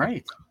 it sounds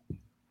great.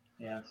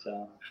 Yeah.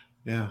 So.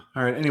 Yeah.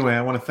 All right. Anyway,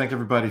 I want to thank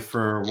everybody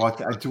for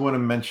watching. I do want to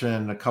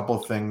mention a couple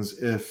of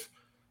things. If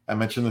I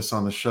mentioned this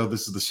on the show,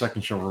 this is the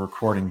second show we're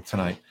recording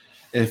tonight.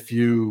 If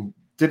you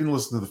didn't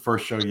listen to the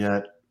first show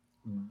yet,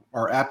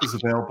 our app is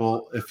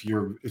available if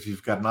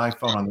you've got an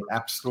iPhone on the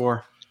App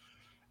Store,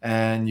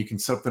 and you can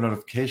set up the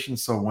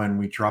notifications so when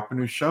we drop a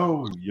new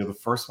show, you're the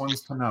first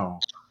ones to know.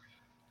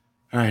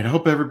 All right. I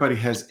hope everybody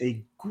has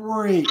a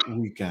great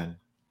weekend.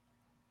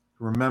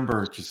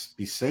 Remember, just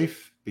be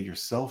safe, be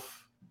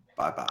yourself.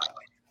 Bye-bye.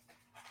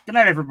 Good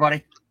night,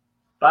 everybody.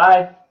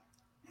 Bye.